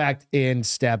 He attacked and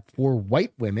stabbed 4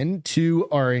 white women. 2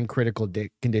 are in critical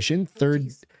condition.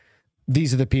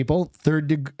 These are the people.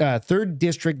 Third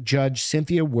District Judge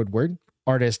Cynthia Woodward,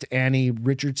 artist Annie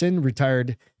Richardson,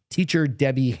 retired teacher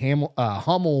Debbie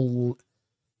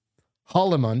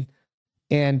Holleman,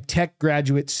 and tech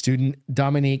graduate student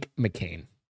Dominique McCain.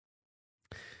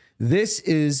 This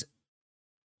is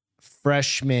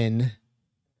freshman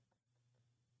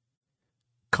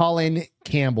Colin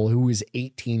Campbell, who was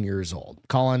 18 years old.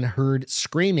 Colin heard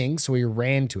screaming, so he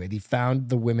ran to it. He found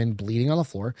the women bleeding on the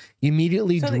floor. He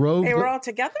immediately drove. They were all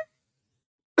together?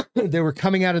 They were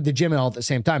coming out of the gym all at the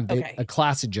same time. A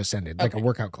class had just ended, like a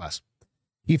workout class.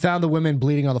 He found the women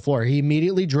bleeding on the floor. He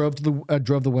immediately drove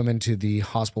the women to the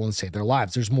hospital and saved their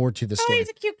lives. There's more to the story. Oh, he's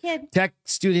a cute kid. Tech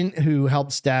student who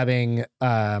helped stabbing.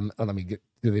 Let me get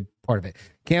to the part of it.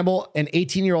 Campbell, an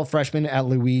 18-year-old freshman at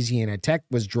Louisiana Tech,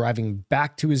 was driving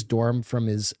back to his dorm from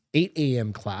his 8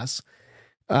 a.m. class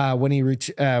when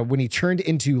he turned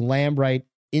into Lambright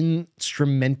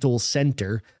Instrumental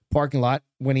Center parking lot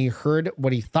when he heard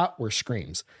what he thought were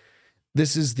screams.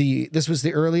 This was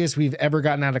the earliest we've ever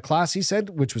gotten out of class, he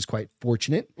said, which was quite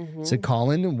fortunate, said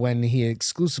Colin, when he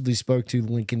exclusively spoke to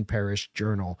Lincoln Parish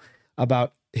Journal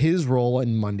about his role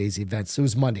in Monday's events. It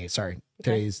was Monday, sorry.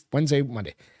 Today's Wednesday,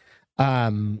 Monday.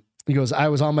 He goes, I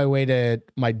was on my way to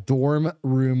my dorm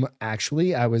room,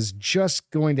 actually. I was just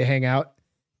going to hang out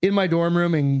in my dorm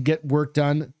room and get work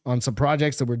done on some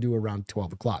projects that were due around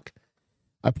 12 o'clock.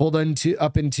 I pulled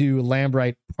up into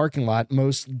Lambright parking lot.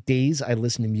 Most days I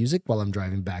listen to music while I'm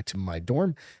driving back to my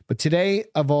dorm. But today,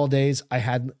 of all days,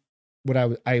 I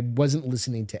wasn't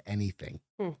listening to anything.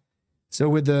 So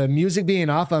with the music being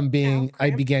off,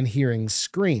 I began hearing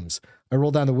screams. I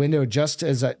rolled down the window just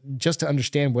to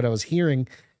understand what I was hearing,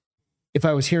 if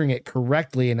I was hearing it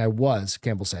correctly, and I was,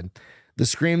 Campbell said. The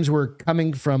screams were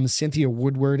coming from Cynthia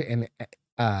Woodward and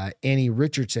Annie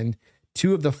Richardson,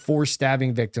 2 of the 4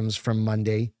 stabbing victims from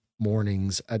Monday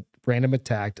morning's random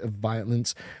attack of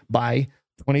violence by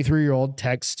 23-year-old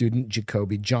tech student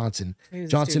Jacoby Johnson.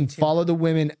 Johnson followed the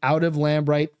women out of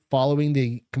Lambright following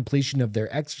the completion of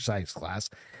their exercise class.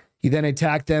 He then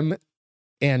attacked them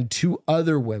and 2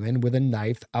 other women with a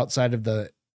knife outside of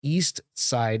the east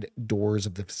side doors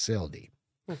of the facility.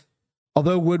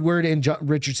 Although Woodward and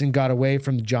Richardson got away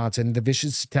from Johnson, the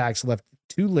vicious attacks left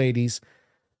 2 ladies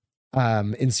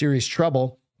in serious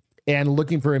trouble and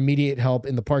looking for immediate help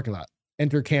in the parking lot.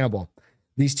 Enter Campbell.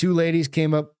 These 2 ladies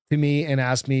came up to me and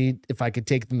asked me if I could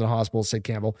take them to the hospital, said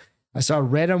Campbell. I saw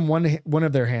red on one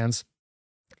of their hands,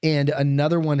 and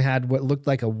another one had what looked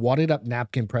like a wadded up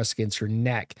napkin pressed against her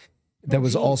neck that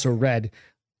was also red.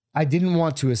 I didn't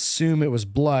want to assume it was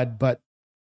blood, but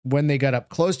when they got up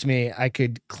close to me, I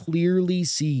could clearly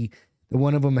see that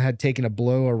one of them had taken a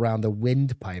blow around the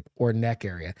windpipe or neck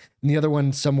area, and the other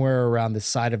one somewhere around the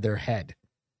side of their head.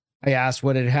 I asked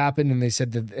what had happened, and they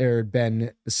said that there had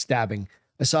been a stabbing.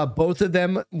 I saw both of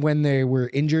them when they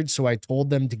were injured, so I told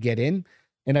them to get in,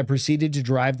 and I proceeded to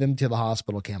drive them to the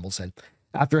hospital, Campbell said.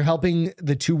 After helping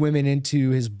the 2 women into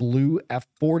his blue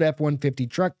Ford F-150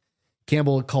 truck,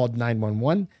 Campbell called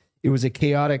 911. It was a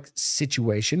chaotic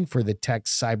situation for the tech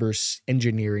cyber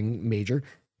engineering major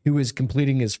who was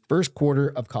completing his first quarter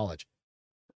of college.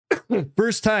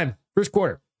 First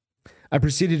quarter. I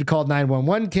proceeded to call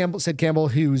 911, Campbell,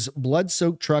 whose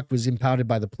blood-soaked truck was impounded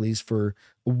by the police for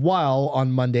a while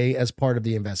on Monday as part of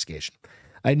the investigation.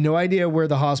 I had no idea where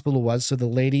the hospital was, so the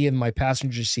lady in my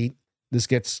passenger seat, this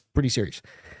gets pretty serious,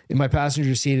 in my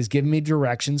passenger seat is giving me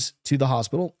directions to the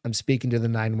hospital. I'm speaking to the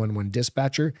 911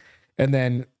 dispatcher, and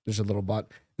then there's a little bot,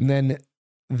 and then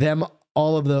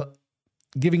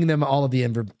giving them all of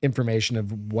the information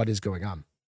of what is going on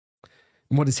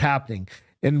and what is happening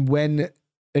and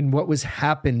what was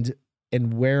happened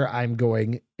and where I'm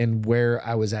going and where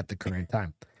I was at the current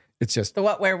time. It's just the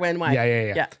what, where, when, why.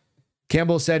 Yeah.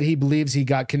 Campbell said he believes he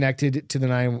got connected to the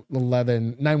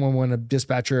 911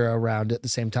 dispatcher around at the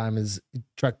same time as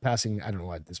truck passing. I don't know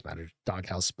why this matters.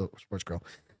 Doghouse Sports Girl.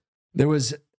 There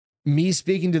was me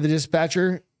speaking to the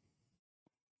dispatcher.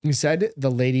 He said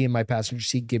the lady in my passenger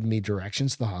seat gave me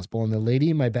directions to the hospital, and the lady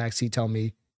in my backseat told me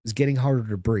it was getting harder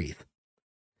to breathe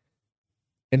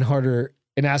and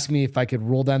asked me if I could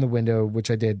roll down the window,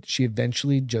 which I did. She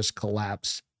eventually just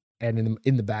collapsed and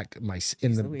in the back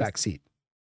seat.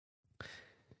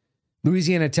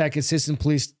 Louisiana Tech Assistant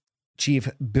Police Chief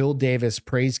Bill Davis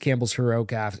praised Campbell's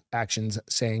heroic actions,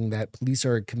 saying that police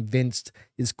are convinced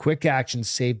his quick actions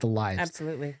saved the lives.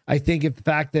 Absolutely. I think if the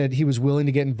fact that he was willing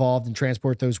to get involved and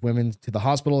transport those women to the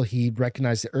hospital, he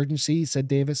recognized the urgency, said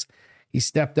Davis. He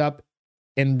stepped up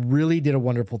and really did a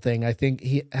wonderful thing. I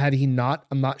think had he not,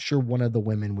 I'm not sure one of the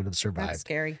women would have survived. That's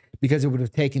scary. Because it would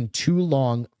have taken too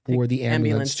long for the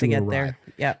ambulance to get arrive. There.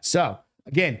 Yeah. So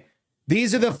again,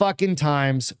 these are the fucking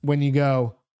times when you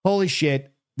go, holy shit,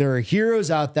 there are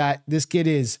heroes out there. This kid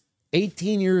is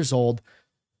 18 years old.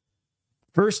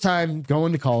 First time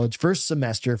going to college, first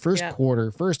semester, first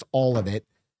quarter, first all of it.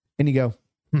 And you go,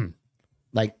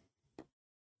 like,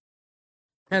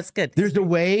 that's good. There's a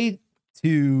way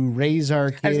to raise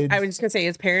our kids. I was just going to say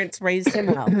his parents raised him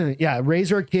well. Yeah.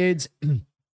 Raise our kids,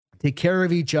 take care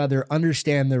of each other,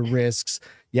 understand the risks.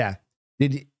 Yeah.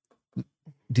 Did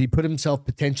he put himself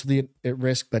potentially at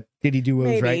risk, but did he do what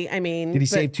was right? I mean, did he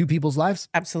save two people's lives?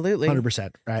 Absolutely.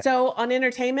 100%. Right. So on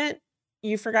entertainment,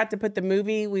 you forgot to put the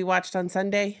movie we watched on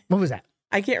Sunday. What was that?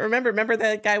 I can't remember. Remember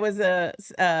the guy was a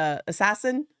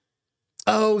assassin?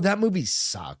 Oh, that movie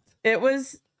sucked. It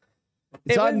was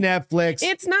on Netflix.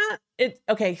 It's not.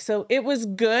 Okay. So it was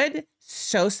good.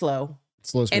 So slow.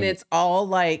 And it's all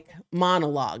like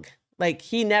monologue. Like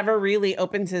he never really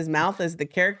opens his mouth as the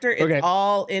character. It's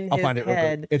all in his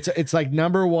head. It's like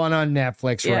number one on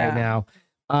Netflix right now.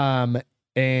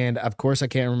 And of course I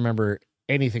can't remember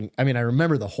anything. I mean, I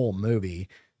remember the whole movie,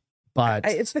 but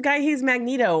it's the guy. He's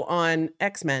Magneto on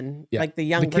X-Men, like the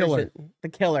young version. The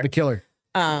killer.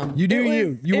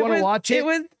 You want to watch it? It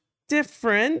was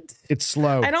different. It's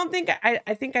slow.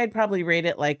 I think I'd probably rate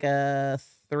it like a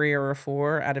 3 or a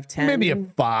 4 out of 10. Maybe a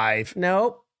 5.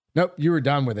 Nope. You were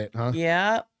done with it, huh?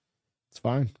 Yeah. It's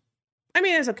fine. I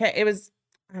mean, it's okay. It was,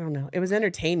 I don't know. It was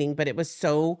entertaining, but it was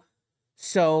so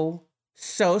slow.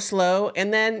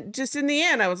 And then just in the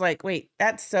end, I was like, wait,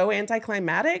 that's so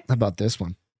anticlimactic. How about this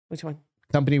one? Which one?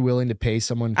 Company willing to pay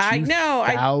someone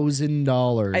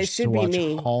 $2,000. It should be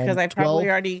me because I probably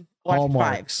already watched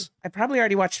 5. I probably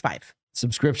already watched 5.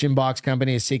 Subscription box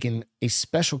company is seeking a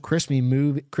special Christmas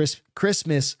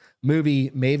movie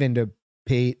maven to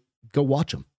pay. Go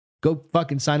watch them. Go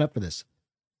fucking sign up for this.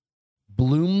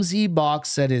 Bloomsy Box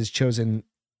said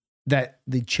that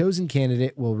the chosen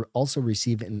candidate will also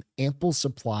receive an ample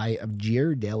supply of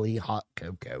Ghirardelli hot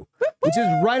cocoa, which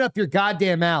is right up your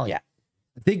goddamn alley. Yeah.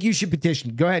 I think you should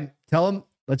petition. Go ahead. Tell them,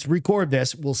 let's record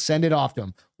this. We'll send it off to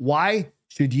them. Why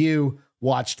should you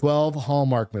watch 12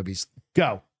 Hallmark movies?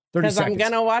 Go. 30 seconds. Because I'm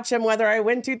going to watch them whether I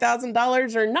win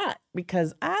 $2,000 or not,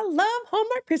 because I love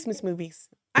Hallmark Christmas movies.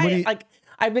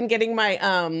 I've been getting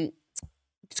my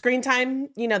screen time.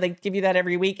 You know, they give you that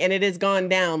every week, and it has gone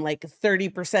down like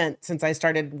 30% since I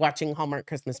started watching Hallmark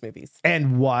Christmas movies.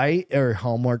 And why are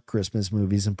Hallmark Christmas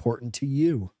movies important to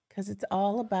you? Because it's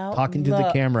all about talking love. To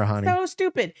the camera, honey. So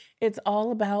stupid. It's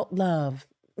all about love.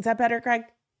 Is that better, Craig?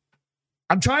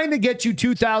 I'm trying to get you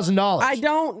 $2,000. I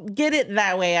don't get it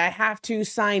that way. I have to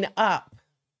sign up,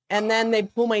 and then they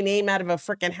pull my name out of a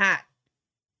freaking hat.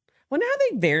 Wonder how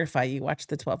they verify you watch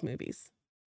the 12 movies.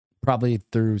 Probably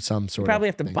through some sort probably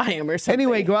have to buy them or something.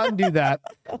 Anyway, go out and do that.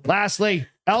 Lastly,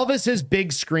 Elvis's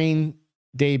big screen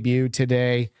debut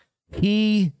today.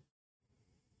 He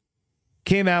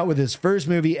came out with his first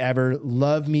movie ever,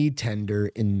 Love Me Tender,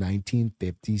 in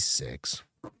 1956.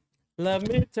 Love me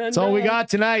tender. That's all we got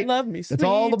tonight. Love me sweet. That's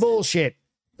all the bullshit.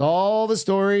 All the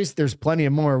stories. There's plenty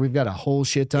of more. We've got a whole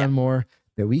shit ton more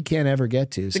that we can't ever get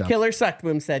to. The killer sucked,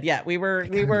 Boom said. Yeah, we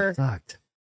were sucked.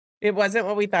 It wasn't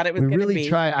what we thought it was going to be. We really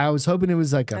tried. I was hoping it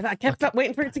was like I kept up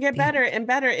waiting for it to get better and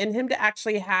better, and him to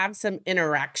actually have some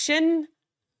interaction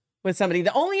with somebody.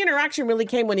 The only interaction really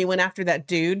came when he went after that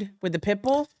dude with the pit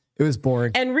bull. It was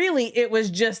boring. And really, it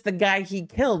was just the guy he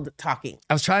killed talking.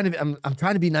 I'm trying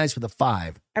to be nice with a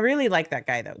 5. I really like that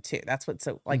guy though, too. That's what's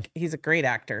so like, he's a great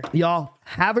actor. Y'all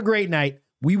have a great night.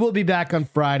 We will be back on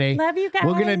Friday. Love you guys.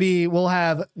 We'll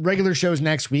have regular shows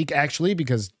next week, actually,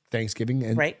 because Thanksgiving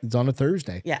and it's on a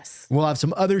Thursday. Yes. We'll have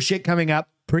some other shit coming up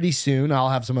pretty soon. I'll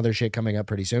have some other shit coming up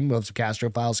pretty soon. We'll have some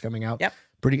Castro files coming out. Yep.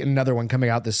 Another one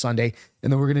coming out this Sunday.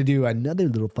 And then we're going to do another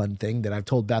little fun thing that I've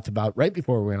told Beth about right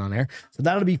before we went on air. So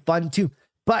that'll be fun too.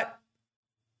 But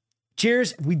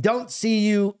cheers. If we don't see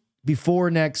you before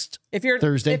next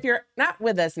Thursday. If you're not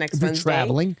with us next Wednesday,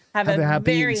 traveling, have a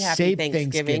very happy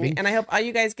Thanksgiving. And I hope all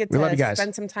you guys get to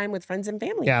spend some time with friends and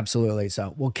family. Yeah, absolutely.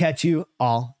 So we'll catch you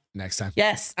all next time.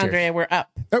 Yes, cheers. Andrea, we're up.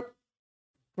 Oh.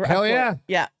 Hell yeah.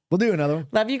 Yeah. We'll do another one.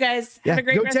 Love you guys. Have a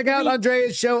great Go check out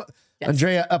Andrea's show. Yes.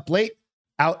 Andrea Up Late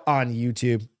out on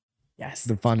YouTube. Yes.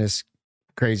 The funnest,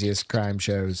 craziest crime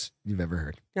shows you've ever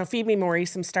heard. Now feed me,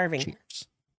 Maurice. I'm starving. Cheers.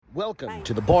 Welcome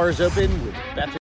to the Bars Open with Beth.